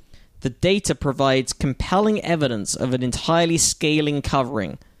 The data provides compelling evidence of an entirely scaly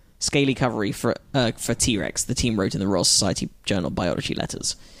covering for T-Rex, the team wrote in the Royal Society Journal Biology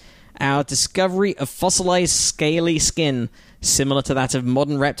Letters. Our discovery of fossilized scaly skin similar to that of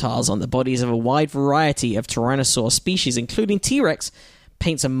modern reptiles on the bodies of a wide variety of tyrannosaur species, including T-Rex,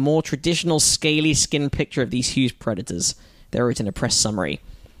 paints a more traditional scaly skin picture of these huge predators, they wrote in a press summary.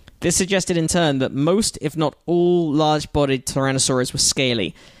 This suggested in turn that most, if not all, large-bodied tyrannosaurs were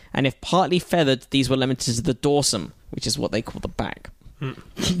scaly, and if partly feathered, these were limited to the dorsum, which is what they call the back.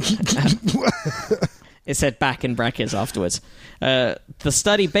 It said back in brackets afterwards. The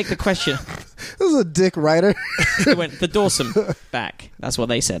study begged the question... This is a dick writer. It went, the dorsum back. That's what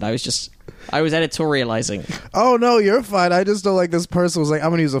they said. I was editorializing. Oh, no, you're fine. I just don't like this person was like, I'm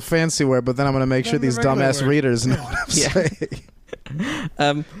going to use a fancy word, but then I'm going to make sure these dumbass readers know what I'm saying.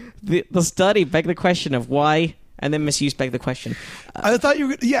 The study begged the question of why, and then misuse begged the question. I thought you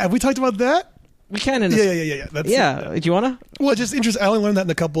were... Yeah, we talked about that? We can. Yeah. Do you want to? Well, just interesting. I only learned that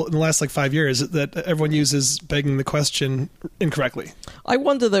in the last 5 years that everyone uses begging the question incorrectly. I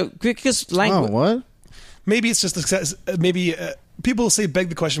wonder though, because language. Oh, what? Maybe it's just people say beg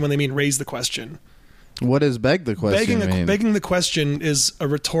the question when they mean raise the question. What is beg the question? Begging the question is a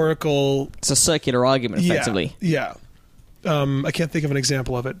rhetorical. It's a circular argument, effectively. Yeah. I can't think of an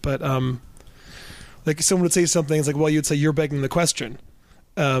example of it, but like someone would say something. It's like, well, you'd say you're begging the question.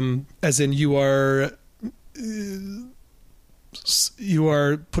 As in you are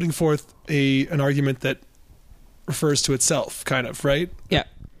putting forth an argument that refers to itself, kind of, right? Yeah.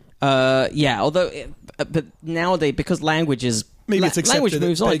 Although, but nowadays, because language is maybe it's accepted, language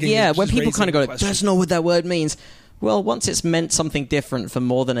moves on. Yeah, when people kind of go, "That's not what that word means." Well, once it's meant something different for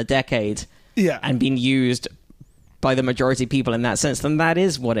more than a decade, and been used by the majority of people in that sense, then that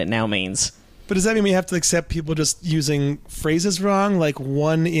is what it now means. But does that mean we have to accept people just using phrases wrong, like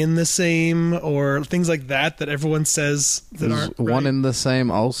one in the same, or things like that everyone says that aren't right? One in the same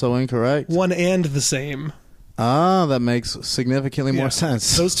also incorrect? One and the same. Ah, that makes significantly more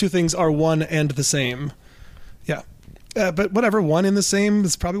sense. Those two things are one and the same. Yeah. But whatever, one in the same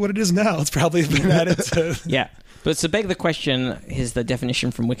is probably what it is now. It's probably been added to... Yeah. But to beg the question, here's the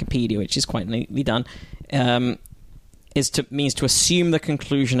definition from Wikipedia, which is quite neatly done, means to assume the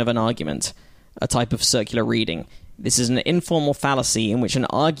conclusion of an argument. A type of circular reading. This is an informal fallacy in which an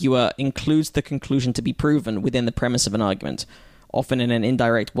arguer includes the conclusion to be proven within the premise of an argument, often in an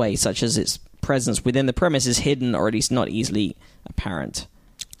indirect way, such as its presence within the premise is hidden or at least not easily apparent.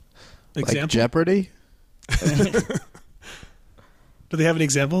 Example? Like Jeopardy? Do they have any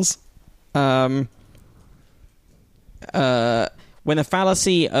examples? Well, When the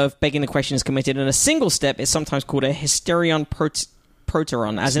fallacy of begging the question is committed in a single step, it's sometimes called a hysterion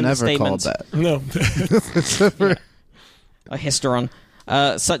proteron, as in the Never statement. called that. No. A hysteron,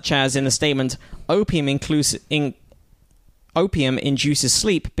 such as in the statement, opium induces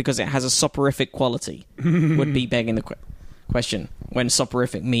sleep because it has a soporific quality, would be begging the question, when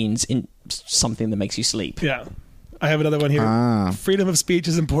soporific means something that makes you sleep. Yeah. I have another one here. Freedom of speech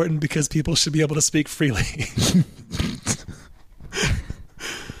is important because people should be able to speak freely.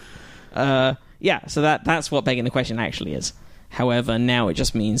 Yeah, so that's what begging the question actually is. However, now it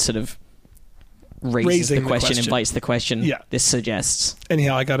just means sort of raising the question, invites the question. Yeah. This suggests.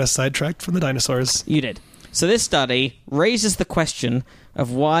 Anyhow, I got us sidetracked from the dinosaurs. You did. So this study raises the question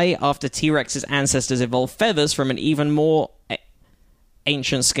of why, after T-Rex's ancestors evolved feathers from an even more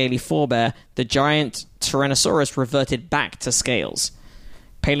ancient scaly forebear, the giant Tyrannosaurus reverted back to scales.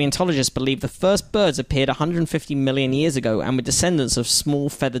 Paleontologists believe the first birds appeared 150 million years ago and were descendants of small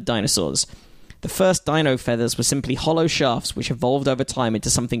feathered dinosaurs. The first dino feathers were simply hollow shafts which evolved over time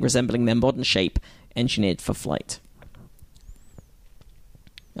into something resembling their modern shape, engineered for flight.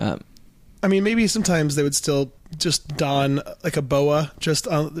 I mean, maybe sometimes they would still just don like a boa just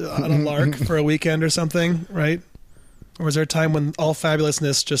on a lark for a weekend or something, right? Or was there a time when all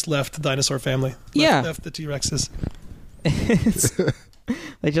fabulousness just left the dinosaur family? Left the T-Rexes.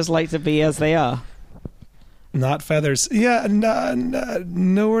 They just like to be as they are. Not feathers. Yeah,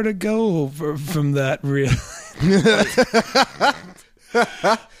 nowhere to go from that, really.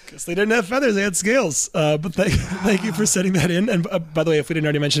 Because they didn't have feathers, they had scales. But thank you for setting that in. And by the way, if we didn't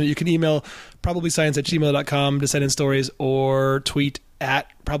already mention it, you can email probablyscience@gmail.com to send in stories or tweet at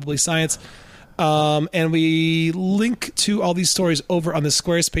probablyscience. And we link to all these stories over on the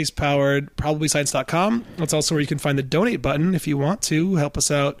Squarespace-powered probablyscience.com. That's also where you can find the donate button if you want to help us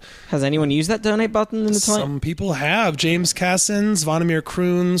out. Has anyone used that donate button in the time? Some people have. James Cassins, Vonimir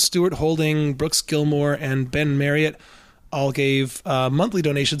Kroon, Stuart Holding, Brooks Gilmore, and Ben Marriott all gave monthly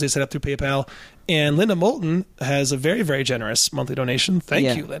donations they set up through PayPal. And Linda Moulton has a very, very generous monthly donation.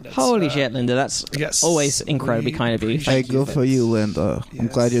 Thank you, Linda. Holy shit, Linda. That's always incredibly kind of you. Hey, good for you, Linda. Yes. I'm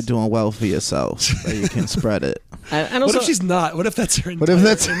glad you're doing well for yourself. That you can spread it. And also, what if she's not? What if that's her income?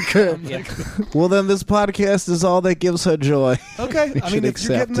 Well, then this podcast is all that gives her joy. Okay. I mean, if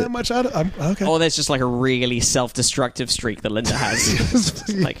you're getting that much out of it, okay. Or there's just like a really self-destructive streak that Linda has.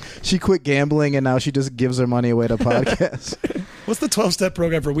 Like, she quit gambling and now she just gives her money away to podcasts. What's the 12-step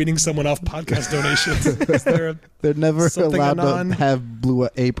program for weaning someone off podcast donations? Is there They're never allowed to have Blue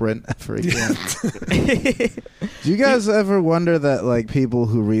Apron ever again. Do you guys ever wonder that like people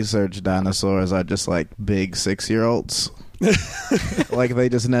who research dinosaurs are just like big 6-year-olds? Like they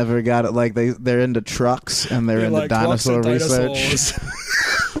just never got it. Like they're into trucks and they're into like dinosaur research.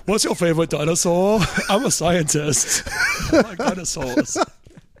 What's your favorite dinosaur? I'm a scientist. I like dinosaurs.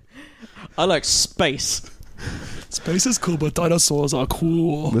 I like space. Space is cool, but dinosaurs are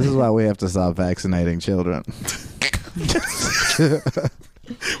cool. This is why we have to stop vaccinating children.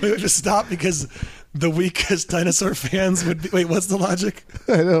 Wait, just stop because the weakest dinosaur fans would be... Wait, what's the logic?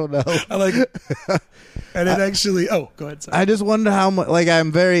 I don't know. I like... And it actually... Oh, go ahead. Sorry. I just wonder how much... Like,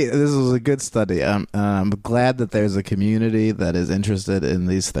 this was a good study. I'm glad that there's a community that is interested in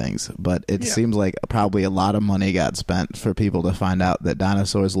these things, but it seems like probably a lot of money got spent for people to find out that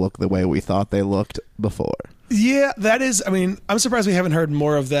dinosaurs look the way we thought they looked before. Yeah, that is... I mean, I'm surprised we haven't heard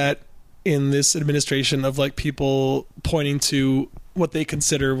more of that in this administration of, like, people pointing to what they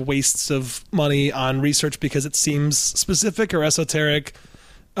consider wastes of money on research because it seems specific or esoteric.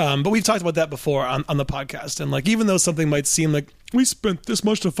 But we've talked about that before on the podcast. And, like, even though something might seem like we spent this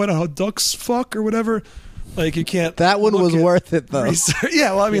much to find out how ducks fuck or whatever, like, you can't... That one was worth it, though.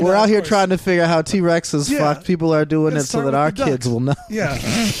 Yeah, well, I mean... We're out here trying to figure out how T-Rexes fuck. People are doing it so that our kids will know. Yeah.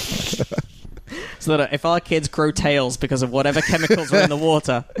 So that if our kids grow tails because of whatever chemicals are in the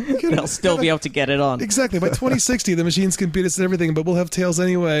water, they'll still be able to get it on. Exactly. By 2060, the machines can beat us at everything, but we'll have tails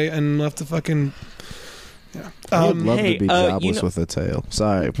anyway, and we'll have to fucking... Yeah. I would love to be jobless with a tail.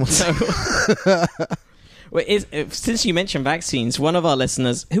 Sorry. Since you mentioned vaccines, one of our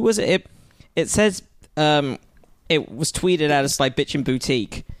listeners, who was it? It says it was tweeted at us by Bitchin'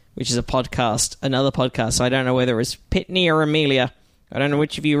 Boutique, which is a podcast, another podcast. So I don't know whether it was Pitney or Amelia. I don't know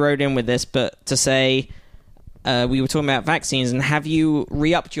which of you wrote in with this, but to say we were talking about vaccines, and have you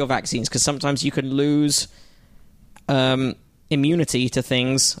re-upped your vaccines? Because sometimes you can lose immunity to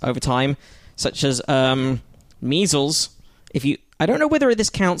things over time, such as measles. I don't know whether this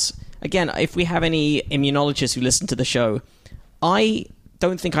counts. Again, if we have any immunologists who listen to the show, I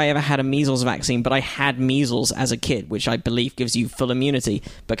don't think I ever had a measles vaccine, but I had measles as a kid, which I believe gives you full immunity.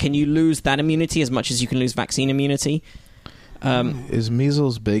 But can you lose that immunity as much as you can lose vaccine immunity? Is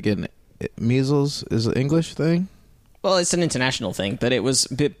measles big in... Measles is an English thing? Well, it's an international thing, but it was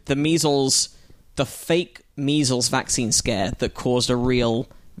the measles, the fake measles vaccine scare that caused a real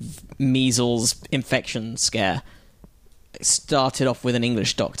measles infection scare. It started off with an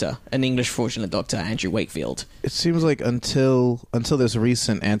English doctor, an English fraudulent doctor, Andrew Wakefield. It seems like until this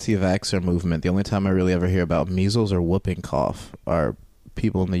recent anti-vaxxer movement, the only time I really ever hear about measles or whooping cough are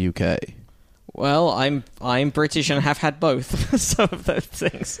people in the UK. Well, I'm British and have had both. Some of those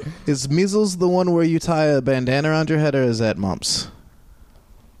things. Is measles the one where you tie a bandana around your head, or is that mumps?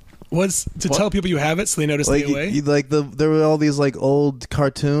 What's to tell people you have it so they know to stay away? There were all these like old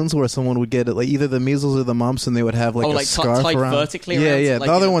cartoons where someone would get it, like either the measles or the mumps, and they would have like a scarf tied around. vertically Yeah, around, yeah. like,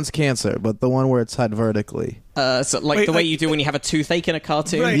 the other one's cancer, but the one where it's tied vertically. So like the way you do when you have a toothache in a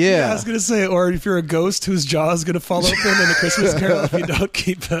cartoon. Right, Yeah. I was going to say, or if you're a ghost whose jaw is going to fall open in a Christmas Carol if you don't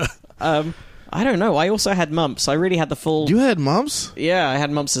keep... I don't know. I also had mumps. I really had the full... You had mumps? Yeah, I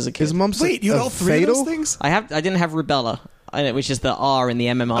had mumps as a kid. Is mumps Wait, you had all three fatal? of those things? I didn't have rubella, which is the R in the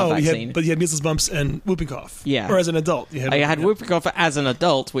MMR vaccine. But you had measles, mumps, and whooping cough. Yeah. Or as an adult. You I had whooping cough as an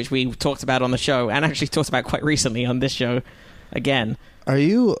adult, which we talked about on the show, and actually talked about quite recently on this show again. Are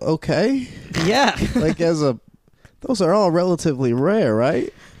you okay? Yeah. Those are all relatively rare,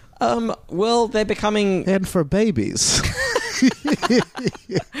 right? Well, they're becoming... And for babies.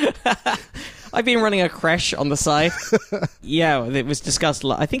 I've been running a creche on the side. Yeah, it was discussed.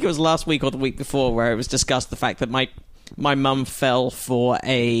 I think it was last week or the week before where it was discussed the fact that my mum fell for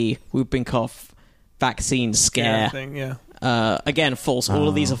a whooping cough vaccine scare. Thing, yeah. Again, false. All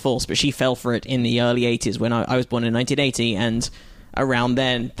of these are false, but she fell for it in the early 80s when I was born in 1980, and around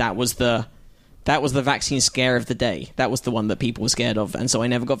then that was the vaccine scare of the day. That was the one that people were scared of, and so I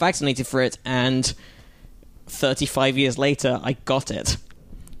never got vaccinated for it, and 35 years later I got it.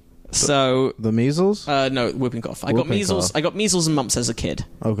 So the measles? No, whooping cough. I got measles and mumps as a kid.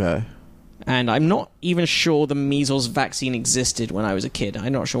 Okay. And I'm not even sure the measles vaccine existed when I was a kid.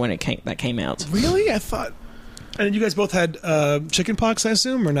 I'm not sure when that came out. Really? I thought... And you guys both had chicken pox, I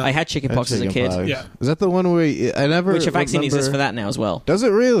assume, or not? I had chicken pox as a kid. Yeah. Is that the one where I never Which a vaccine remember... exists for that now as well. Does it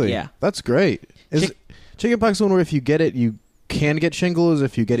really? Yeah. That's great. Is chickenpox the one where if you get it, you can get shingles?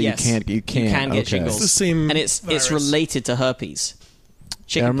 If you get it, Yes. you can't. You can get Okay. shingles. It's the same And it's virus. related to herpes.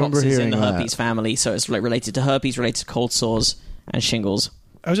 I Chicken remember pox is in hearing the that. herpes family, so it's related to herpes, related to cold sores, and shingles.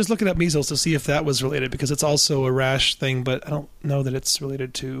 I was just looking up measles to see if that was related, because it's also a rash thing, but I don't know that it's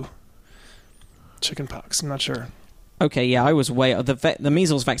related to chicken pox. I'm not sure. Okay, yeah, I was the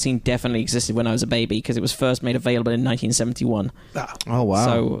measles vaccine definitely existed when I was a baby because it was first made available in 1971. Oh, wow.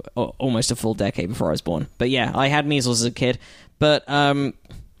 So almost a full decade before I was born. But yeah, I had measles as a kid. But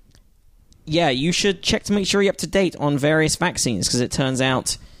yeah, you should check to make sure you're up to date on various vaccines because it turns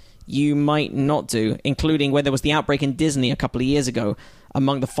out you might not do, including when there was the outbreak in Disney a couple of years ago.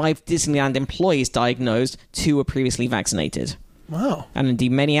 Among the 5 Disneyland employees diagnosed, 2 were previously vaccinated. Wow. And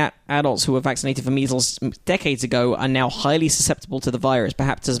indeed, many adults who were vaccinated for measles decades ago are now highly susceptible to the virus,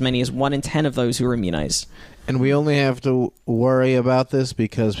 perhaps as many as 1 in 10 of those who were immunized. And we only have to worry about this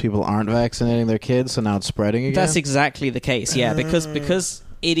because people aren't vaccinating their kids, so now it's spreading again? That's exactly the case, yeah. Because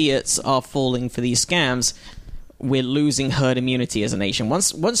idiots are falling for these scams, we're losing herd immunity as a nation.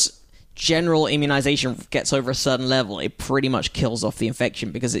 Once general immunization gets over a certain level, it pretty much kills off the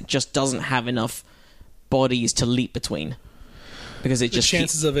infection because it just doesn't have enough bodies to leap between. Because it The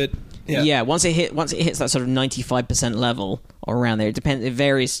chances of it... Yeah, once it hits that sort of 95% level or around there, it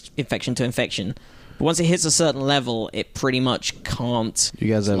varies infection to infection. But once it hits a certain level, it pretty much can't.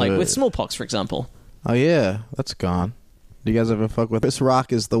 You guys ever... Like with smallpox, for example. Oh, yeah. That's gone. Do you guys ever fuck with Chris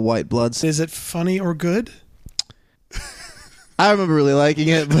Rock is the white blood cell? Is it funny or good? I remember really liking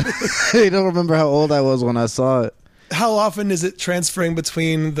it, but I don't remember how old I was when I saw it. How often is it transferring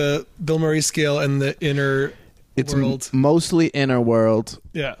between the Bill Murray scale and the inner world? Mostly inner world.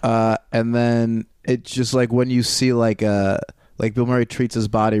 Yeah. And then it's just like when you see like Bill Murray treats his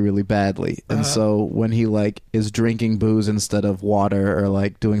body really badly, and so when he like is drinking booze instead of water or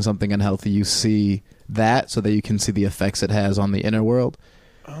like doing something unhealthy, you see that so that you can see the effects it has on the inner world.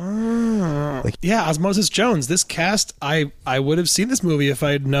 Yeah, Osmosis Jones. This cast, I would have seen this movie if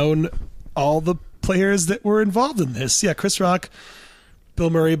I had known all the players that were involved in this. Yeah, Chris Rock, Bill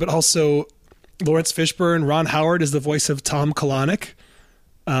Murray, but also Lawrence Fishburne. Ron Howard is the voice of Tom Kalanick.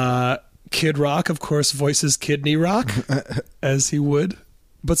 Kid Rock, of course, voices Kidney Rock, as he would.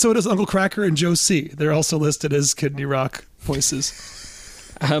 But so does Uncle Cracker and Joe C. They're also listed as Kidney Rock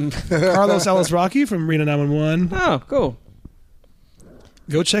voices. Carlos Alazraqui from Reno 911. Oh, cool.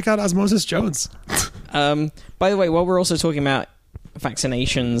 Go check out Osmosis Jones. By the way, while we're also talking about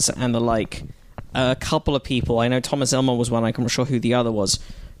vaccinations and the like, a couple of people, I know Thomas Elmer was one, I'm not sure who the other was,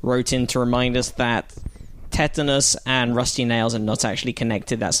 wrote in to remind us that tetanus and rusty nails are not actually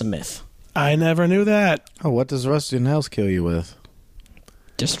connected. That's a myth. I never knew that. Oh, what does rusty nails kill you with?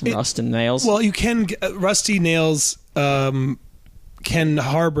 Just rust and nails. Well, you can rusty nails can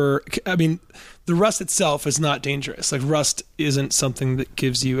harbor. I mean, the rust itself is not dangerous. Like rust isn't something that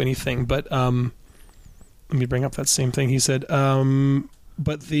gives you anything. But let me bring up that same thing he said.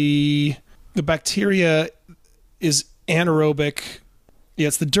 But the bacteria is anaerobic. Yeah,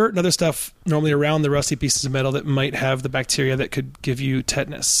 it's the dirt and other stuff normally around the rusty pieces of metal that might have the bacteria that could give you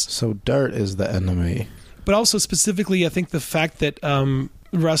tetanus. So dirt is the enemy. But also specifically, I think the fact that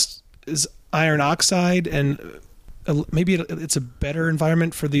rust is iron oxide and maybe it's a better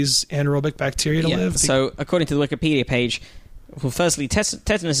environment for these anaerobic bacteria to live. So according to the Wikipedia page, well, firstly,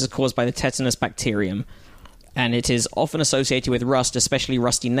 tetanus is caused by the tetanus bacterium, and it is often associated with rust, especially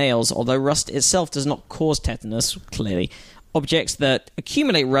rusty nails, although rust itself does not cause tetanus, clearly. Objects that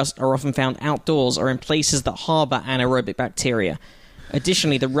accumulate rust are often found outdoors or in places that harbor anaerobic bacteria.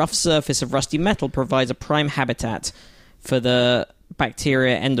 Additionally, the rough surface of rusty metal provides a prime habitat for the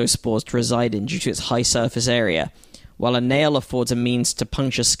bacteria endospores to reside in due to its high surface area, while a nail affords a means to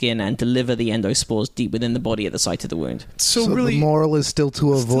puncture skin and deliver the endospores deep within the body at the site of the wound. So really, the moral is still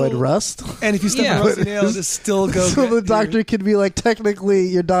to avoid rust? And if you step on a rusty nail, it still goes... So the doctor could be like, technically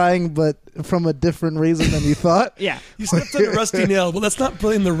you're dying, but from a different reason than you thought? Yeah. You stepped on a rusty nail, but let's not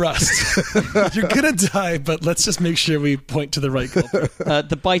blame the rust. You're going to die, but let's just make sure we point to the right culprit.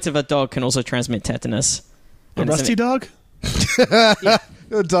 The bite of a dog can also transmit tetanus. A rusty dog?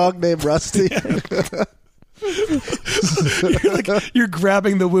 A dog named Rusty. Yeah. you're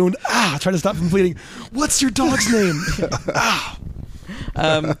grabbing the wound, trying to stop from bleeding. What's your dog's name?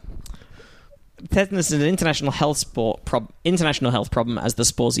 Tetanus is an international health problem as the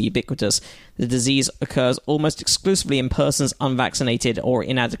spores are ubiquitous. The disease occurs almost exclusively in persons unvaccinated or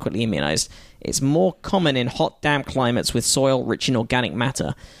inadequately immunized. It's more common in hot, damp climates with soil rich in organic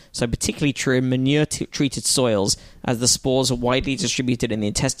matter, so particularly true in manure-treated soils, as the spores are widely distributed in the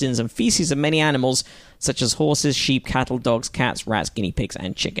intestines and feces of many animals, such as horses, sheep, cattle, dogs, cats, rats, guinea pigs,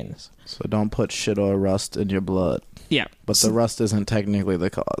 and chickens. So don't put shit or rust in your blood. Yeah. But the rust isn't technically the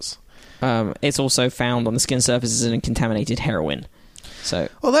cause. It's also found on the skin surfaces in contaminated heroin. So,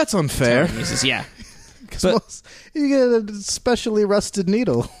 well, that's unfair. Yeah. But you get a specially rusted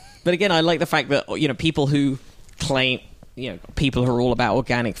needle. But again, I like the fact that, people who claim, people who are all about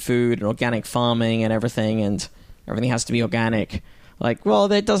organic food and organic farming and everything has to be organic. Like,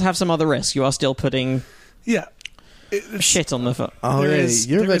 well, it does have some other risks. You are still putting shit on the foot. Oh,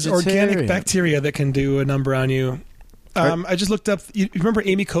 there's organic bacteria that can do a number on you. I just looked up. You remember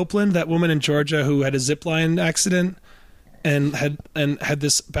Amy Copeland, that woman in Georgia who had a zipline accident and had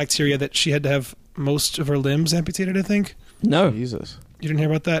this bacteria that she had to have most of her limbs amputated, I think? No. Jesus. You didn't hear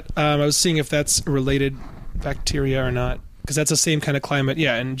about that? I was seeing if that's a related bacteria or not, because that's the same kind of climate.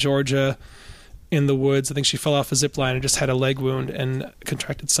 Yeah, in Georgia, in the woods, I think she fell off a zip line and just had a leg wound and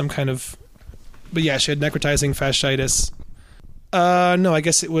contracted some kind of... But yeah, she had necrotizing fasciitis. No, I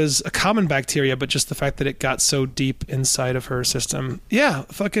guess it was a common bacteria, but just the fact that it got so deep inside of her system. Yeah,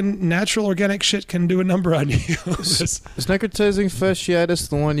 fucking natural organic shit can do a number on you. Is necrotizing fasciitis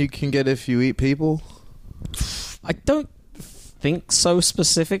the one you can get if you eat people? I don't think so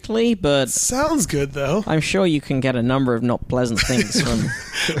specifically, but... Sounds good, though. I'm sure you can get a number of not pleasant things from...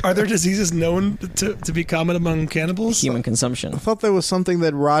 Are there diseases known to be common among cannibals? Human consumption. I thought there was something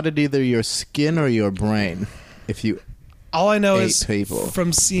that rotted either your skin or your brain if you... All I know is people.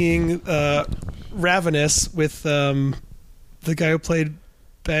 From seeing Ravenous with the guy who played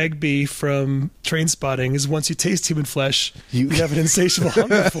Bagby from Trainspotting is once you taste human flesh, you have an insatiable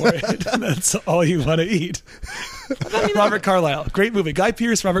hunger for it. That's all you want to eat. Robert Carlyle. Great movie. Guy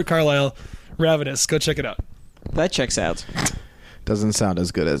Pearce, Robert Carlyle, Ravenous. Go check it out. That checks out. Doesn't sound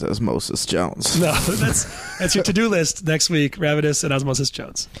as good as Osmosis Jones. No, that's your to-do list next week, Ravenous and Osmosis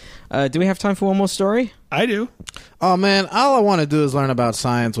Jones. Do we have time for one more story? I do. Oh, man, all I want to do is learn about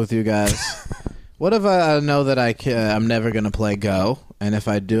science with you guys. What if I know that I'm never going to play Go, and if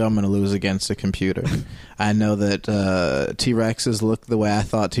I do, I'm going to lose against a computer? I know that T-Rexes look the way I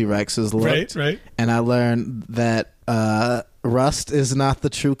thought T-Rexes looked. Right. And I learned that rust is not the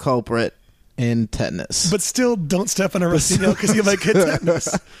true culprit in tetanus. But still, don't step on a rusty nail because you might get tetanus.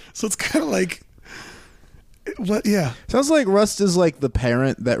 So it's kind of like... What? Yeah. Sounds like rust is like the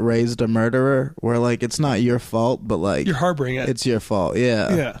parent that raised a murderer, where like it's not your fault, but like you're harboring it. It's your fault.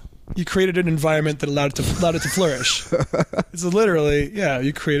 Yeah. Yeah. You created an environment that allowed it to flourish. It's literally,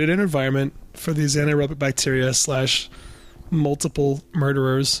 you created an environment for these anaerobic bacteria / multiple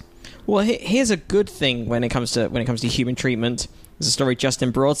murderers. Well, here's a good thing when it comes to human treatment. There's a story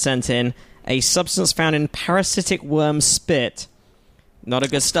Justin Broad sent in. A substance found in parasitic worm spit, not a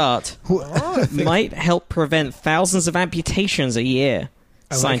good start, might help prevent thousands of amputations a year.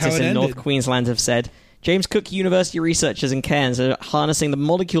 Scientists in North Queensland have said. James Cook University researchers in Cairns are harnessing the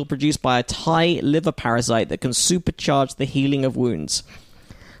molecule produced by a Thai liver parasite that can supercharge the healing of wounds.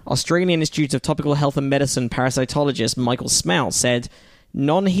 Australian Institute of Topical Health and Medicine parasitologist Michael Smout said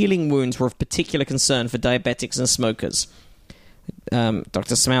non-healing wounds were of particular concern for diabetics and smokers.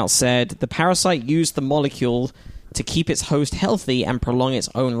 Dr. Smout said the parasite used the molecule to keep its host healthy and prolong its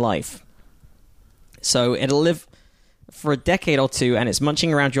own life. So it'll live for a decade or two, and it's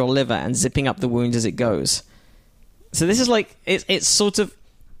munching around your liver and zipping up the wound as it goes. So this is like it's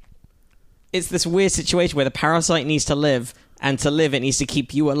this weird situation where the parasite needs to live, and to live it needs to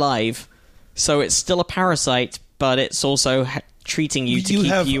keep you alive. So it's still a parasite, but it's also treating you to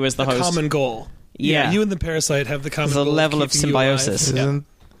keep you as the host. Common goal. Yeah, you and the parasite have the common goal. There's a level of symbiosis.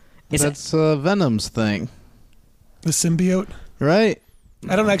 That's Venom's thing. The symbiote, right?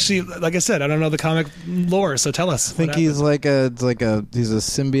 I don't actually, like I said, I don't know the comic lore, so tell us. I think he's he's a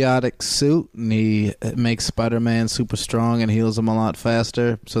symbiotic suit, and he makes Spider-Man super strong and heals him a lot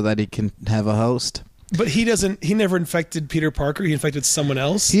faster so that he can have a host. But he never infected Peter Parker, he infected someone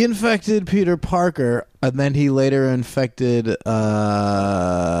else? He infected Peter Parker, and then he later infected the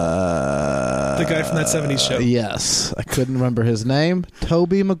guy from that 70s show. Yes. I couldn't remember his name.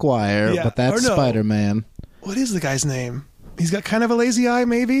 Tobey Maguire, but that's Spider-Man. What is the guy's name? He's got kind of a lazy eye,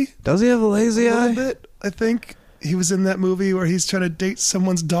 maybe. Does he have a lazy eye? A little bit, I think. He was in that movie where he's trying to date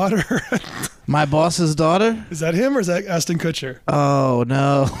someone's daughter. My boss's daughter? Is that him or is that Ashton Kutcher? Oh,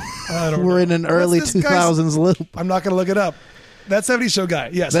 no. I don't know. We're in an early 2000s loop. I'm not going to look it up. That 70s show guy.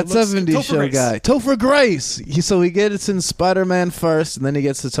 Yes. That 70s show guy. Topher Grace. So he gets in Spider-Man first, and then he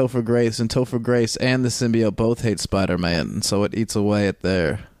gets to Topher Grace, and Topher Grace and the symbiote both hate Spider-Man, and so it eats away at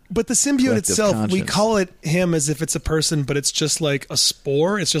their... But the symbiote itself, we call it him as if it's a person, but it's just like a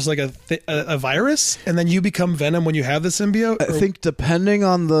spore. It's just like a virus, and then you become Venom when you have the symbiote? I think depending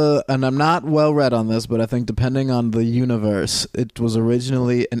on and I'm not well read on this, but I think depending on the universe, it was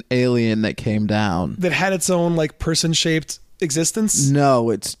originally an alien that came down. That had its own like person-shaped existence? No,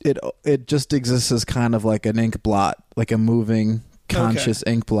 it just exists as kind of like an ink blot, like a moving... conscious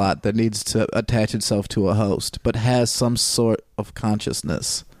ink blot that needs to attach itself to a host, but has some sort of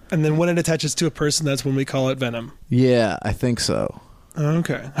consciousness. And then when it attaches to a person, that's when we call it Venom. Yeah, I think so.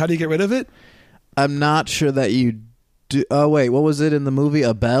 Okay. How do you get rid of it? I'm not sure that you do. Oh, wait. What was it in the movie?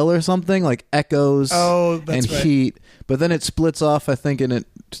 A bell or something? Like echoes and heat. But then it splits off, I think, in it.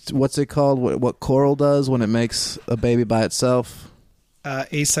 What's it called? What coral does when it makes a baby by itself?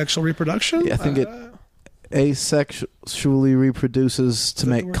 Asexual reproduction? Yeah, I think it asexually reproduces to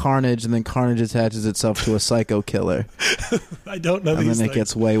make carnage, and then carnage attaches itself to a psycho killer. I don't know. And then it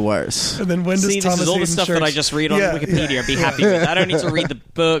gets way worse. And then when does Thomas this is all the stuff that I just read on Wikipedia. Be happy with. I don't need to read the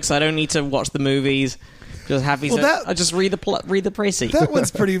books. I don't need to watch the movies. Just happy. I just read the précis. That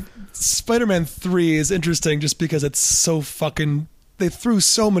one's pretty. Spider-Man 3 is interesting just because it's so fucking. They threw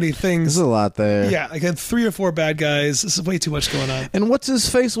so many things. There's a lot there. Yeah, like had 3 or 4 bad guys. This is way too much going on. And what's his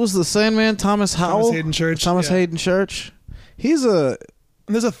face was the Sandman? Thomas Howell? Thomas Hayden Church. Hayden Church. He's a...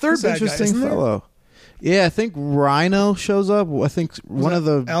 And there's a third bad interesting guy, isn't fellow. Yeah, I think Rhino shows up. I think one of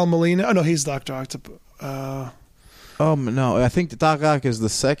the... Al Molina? Oh, no, he's Dr. Octopus. Oh, no. I think Doc Ock is the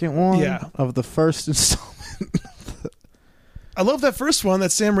second one of the first installment. I love that first one.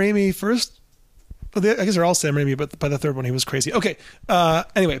 That Sam Raimi first... Well, I guess they're all Sam Raimi, but by the third one, he was crazy. Okay.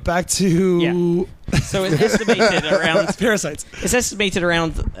 Anyway, back to... Yeah. So it's estimated around... Parasites. It's estimated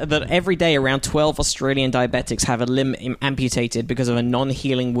that every day around 12 Australian diabetics have a limb amputated because of a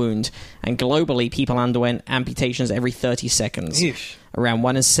non-healing wound. And globally, people underwent amputations every 30 seconds. Eesh. Around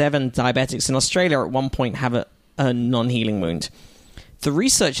 1 in 7 diabetics in Australia at one point have a non-healing wound. The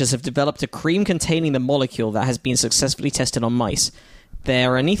researchers have developed a cream containing the molecule that has been successfully tested on mice.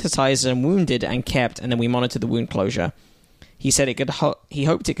 They're anesthetized and wounded and kept, and then we monitor the wound closure. He said he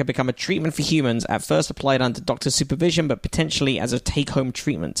hoped it could become a treatment for humans, at first applied under doctor's supervision, but potentially as a take-home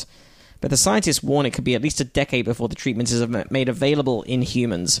treatment. But the scientists warn it could be at least a decade before the treatment is made available in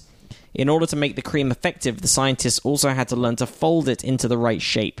humans. In order to make the cream effective, the scientists also had to learn to fold it into the right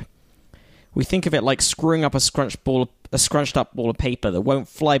shape. We think of it like screwing up a scrunched up ball of paper that won't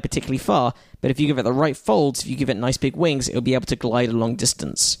fly particularly far, but if you give it the right folds, if you give it nice big wings, it'll be able to glide a long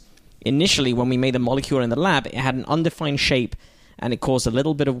distance. Initially, when we made the molecule in the lab, it had an undefined shape, and it caused a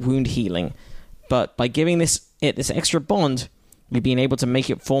little bit of wound healing. But by giving it this extra bond, we've been able to make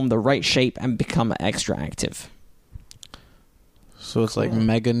it form the right shape and become extra active. So it's like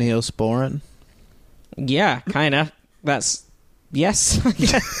Mega Neosporin? Yeah, kind of. That's... Yes.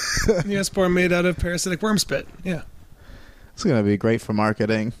 Neosporin made out of parasitic worm spit. Yeah. It's going to be great for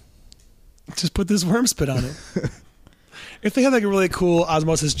marketing. Just put this worm spit on it. If they had like a really cool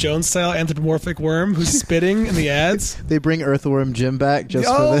Osmosis Jones style anthropomorphic worm who's spitting in the ads. They bring Earthworm Jim back just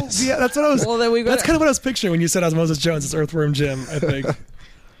for this. Yeah, that's what I was. Well, then that's kind of what I was picturing when you said Osmosis Jones. It's Earthworm Jim, I think.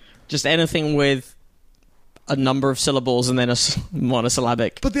 Just anything with a number of syllables and then a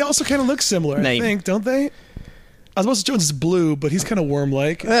monosyllabic. But they also kind of look similar, name. I think, don't they? Osmosis Jones is blue, but he's kind of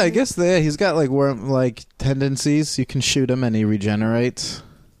worm-like. Yeah, I guess he's got like worm-like tendencies. You can shoot him and he regenerates.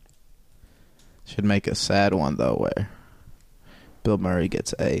 Should make a sad one, though, where Bill Murray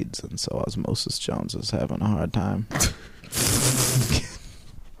gets AIDS, and so Osmosis Jones is having a hard time.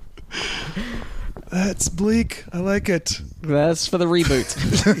 That's bleak. I like it. That's for the reboot.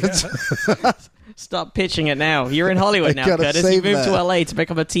 Stop pitching it now. You're in Hollywood now, gotta Curtis. You save moved that. to LA to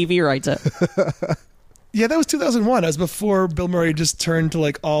become a TV writer. Yeah, that was 2001. That was before Bill Murray just turned to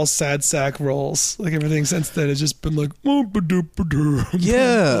like all sad sack roles. Like everything since then has just been like,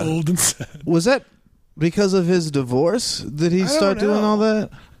 Yeah. old and sad. Was that because of his divorce? Did he I start don't doing know. all that?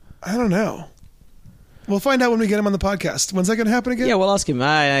 I don't know. We'll find out when we get him on the podcast. When's that going to happen again? Yeah, we'll ask him.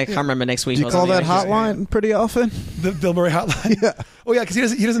 I can't remember next week. Do you or call something. that hotline pretty often? The Bill Murray hotline? Yeah. Oh, yeah,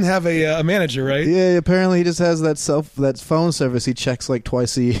 because he doesn't have a manager, right? Yeah, apparently he just has that phone service he checks like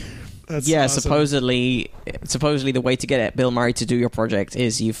twice a year. That's Yeah, awesome. supposedly the way to get Bill Murray to do your project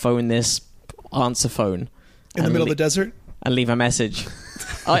is you phone this answer phone In the middle of the desert? and leave a message.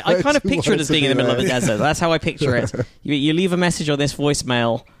 I kind of Do you picture want it as to being in the do middle of the that? desert. That's how I picture it. You leave a message on this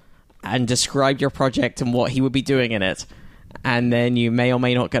voicemail and describe your project and what he would be doing in it. And then you may or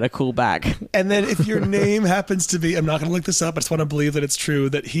may not get a call back. And then if your name happens to be, I'm not going to look this up, I just want to believe that it's true,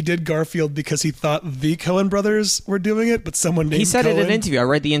 that he did Garfield because he thought the Coen brothers were doing it, but someone named He said it in Coen an interview. I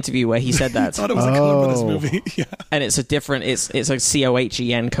read the interview where he said I that. thought it was a Coen Brothers Oh. movie. Yeah. And it's a different, it's a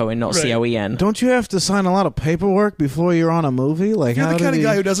Cohen, Cohen, not Right. Coen. Don't you have to sign a lot of paperwork before you're on a movie? Like, You're how the kind did of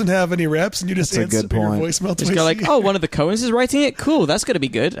guy he... who doesn't have any reps and you just That's a answer good your point. voicemail Just twice go a like, year. oh, one of the Coens is writing it? Cool, that's going to be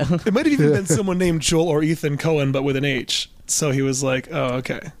good. It might have even been someone named Joel or Ethan Cohen, but with an H. So he was like, "Oh,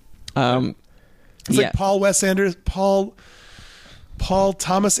 okay." It's Yeah. like Paul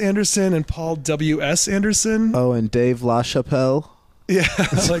Thomas Anderson and Paul W.S. Anderson. Oh, and Dave LaChapelle, Yeah,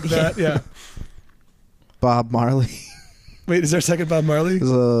 like that. Yeah. Bob Marley. Wait, is there a second Bob Marley?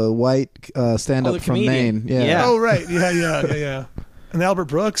 Is a white stand-up the from comedian. Maine. Yeah. Yeah. Oh, right. Yeah. And Albert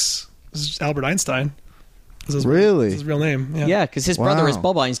Brooks. This is Albert Einstein. This is Really? his real name. Yeah. Yeah, because his brother is Wow.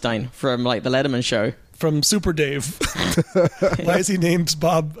 Bob Einstein from like the Letterman show. From Super Dave. Why is he named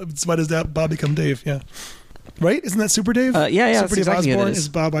Bob? Why does that Bob become Dave? Yeah. Right? Isn't that Super Dave? Yeah, Super that's Dave exactly who that Osborne is. is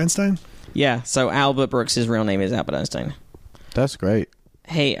Bob Einstein. Yeah, so Albert Brooks' real name is Albert Einstein. That's great.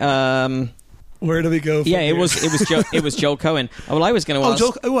 Hey, Where do we go from yeah, here? it was Joel Cohen. Well, I was going to Oh, ask.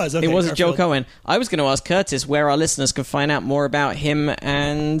 Joel, it was. Okay, It was Joel Garfield. Cohen. I was going to ask Curtis where our listeners can find out more about him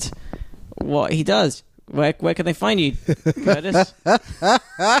and what he does. Where can they find you, Curtis?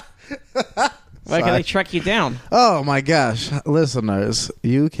 Where can they track you down? Oh my gosh, listeners,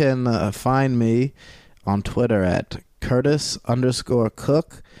 you can find me on Twitter at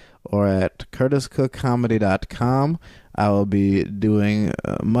Curtis_Cook or at CurtisCookComedy.com. I will be doing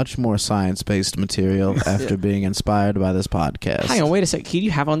much more science-based material after being inspired by this podcast. Hang on, wait a sec. Can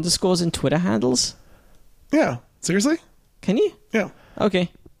you have underscores in Twitter handles? Yeah. Seriously? Can you? Yeah.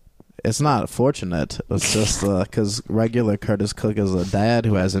 Okay. It's not fortunate. It's just because regular Curtis Cook is a dad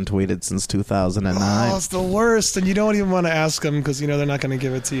who hasn't tweeted since 2009. Oh, it's the worst, and you don't even want to ask them because you know they're not going to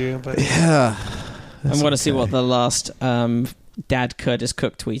give it to you. But Yeah. I'm going to see what the last dad Curtis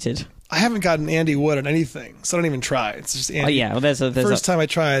Cook tweeted. I haven't gotten Andy Wood on anything, so I don't even try. It's just Andy. Oh yeah, well, there's First time I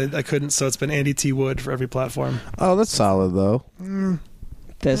tried, I couldn't, so it's been Andy T. Wood for every platform. Oh, that's solid, though.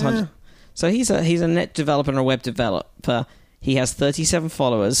 there's hundred. So he's a net developer and a web developer. He has 37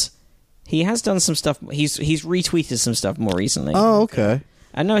 followers. He has done some stuff. He's retweeted some stuff more recently. Oh, okay.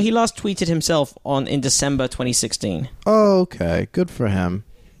 And no, he last tweeted himself in December 2016. Oh, okay. Good for him.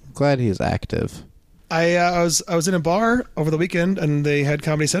 Glad he's active. I was in a bar over the weekend, and they had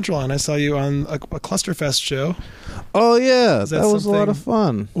Comedy Central on. I saw you on a Clusterfest show. Oh, yeah. Is that That was a lot something- of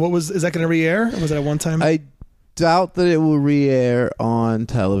fun. Is that going to re-air? Or was it a one-time? I doubt that it will re-air on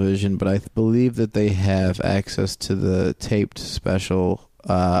television, but I believe that they have access to the taped special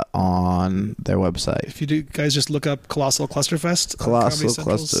on their website. If you do, guys, just look up Colossal Clusterfest. on Colossal Comedy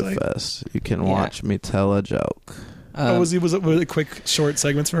Central's site. Clusterfest. You can Yeah. watch me tell a joke. Was it quick, short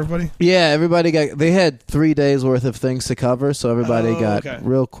segments for everybody? Yeah, they had 3 days worth of things to cover, so everybody got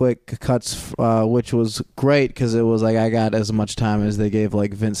real quick cuts, which was great because it was like I got as much time as they gave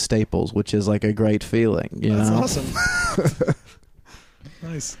like Vince Staples, which is like a great feeling. That's know? Awesome.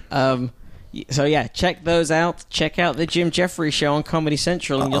 Nice. So yeah, check those out. Check out the Jim Jefferies show on Comedy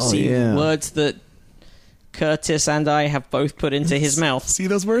Central, and you'll see words that Curtis and I have both put into his mouth. See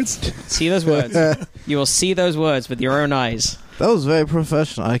those words? See those words. You will see those words with your own eyes. That was very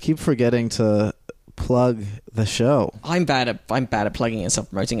professional. I keep forgetting to plug the show. I'm bad at plugging and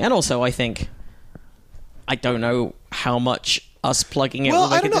self-promoting, and also I don't know how much us plugging it.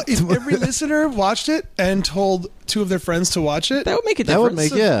 Well, I don't know. If every listener watched it and told 2 of their friends to watch it, that would make a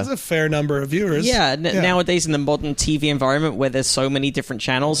difference. That's a fair number of viewers. Yeah, nowadays in the modern TV environment where there's so many different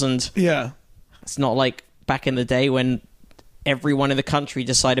channels, and it's not like back in the day when everyone in the country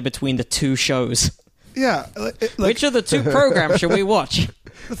decided between the 2 shows. Yeah. Which of the 2 programs should we watch?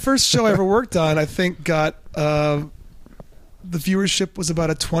 The first show I ever worked on, I think, got... the viewership was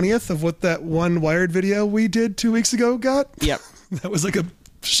about a 20th of what that one Wired video we did 2 weeks ago got. Yep. That was like a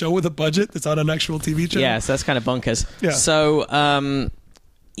show with a budget that's on an actual TV channel. Yeah, so that's kind of bonkers. Yeah. So,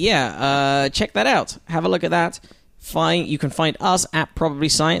 check that out. Have a look at that. You can find us at Probably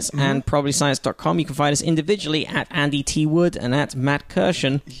Science and probablyscience.com. You can find us individually at Andy T. Wood and at Matt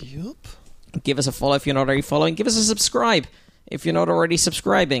Kirshen. Yep. Give us a follow if you're not already following. Give us a subscribe if you're not already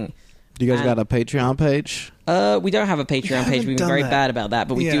subscribing. You guys got a Patreon page? We don't have a Patreon page. We've been very bad about that,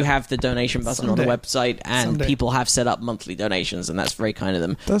 but we do have the donation button on the website, and people have set up monthly donations, and that's very kind of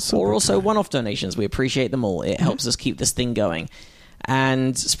them. Or also one-off donations. We appreciate them all. It helps us keep this thing going.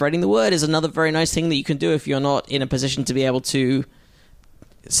 And spreading the word is another very nice thing that you can do if you're not in a position to be able to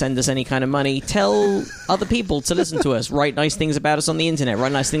send us any kind of money. Tell other people to listen to us. Write nice things about us on the internet.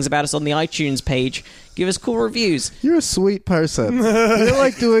 Write nice things about us on the iTunes page. Give us cool reviews. You're a sweet person. You're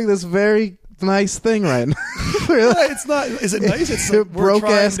like doing this very nice thing right now. It's not. Is it nice? It's like broke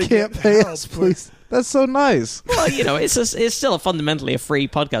ass can't pay us, please. That's so nice. Well, it's still fundamentally a free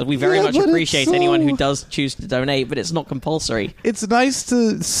podcast. We very much appreciate anyone who does choose to donate, but it's not compulsory. It's nice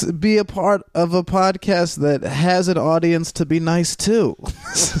to be a part of a podcast that has an audience to be nice to.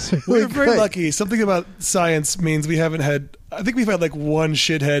 We're very lucky. Something about science means we haven't had... I think we've had like one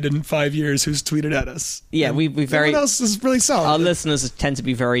shithead in 5 years who's tweeted at us. Yeah, we very... Everyone else is really solid. Our listeners tend to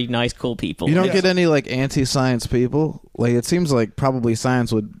be very nice, cool people. You don't get any like anti-science people? Like, it seems like probably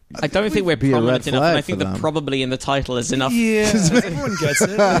science would... I don't think we're prominent enough, and I think that probably in the title is enough. Yeah, everyone gets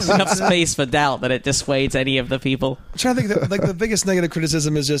it. There's enough space for doubt that it dissuades any of the people. I'm trying to think that, like, the biggest negative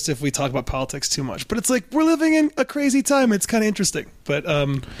criticism is just if we talk about politics too much. But it's like, we're living in a crazy time. It's kind of interesting. But, for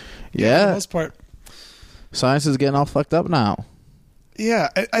the most part... Science is getting all fucked up now. Yeah,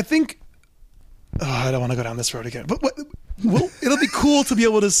 I think... Oh, I don't want to go down this road again. But it'll be cool to be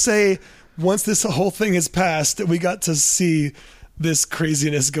able to say, once this whole thing is passed, that we got to see this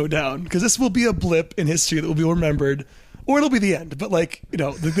craziness go down. Because this will be a blip in history that will be remembered. Or it'll be the end. But, like,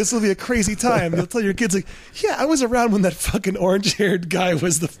 this will be a crazy time. You'll tell your kids, like, yeah, I was around when that fucking orange-haired guy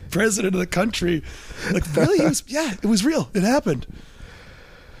was the president of the country. Like, really? It was real. It happened.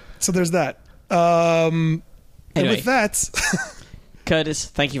 So there's that. And with that... Curtis,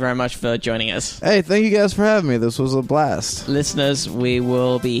 thank you very much for joining us. Hey, thank you guys for having me. This was a blast. Listeners, we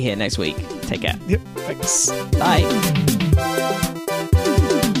will be here next week. Take care. Yep, thanks. Bye.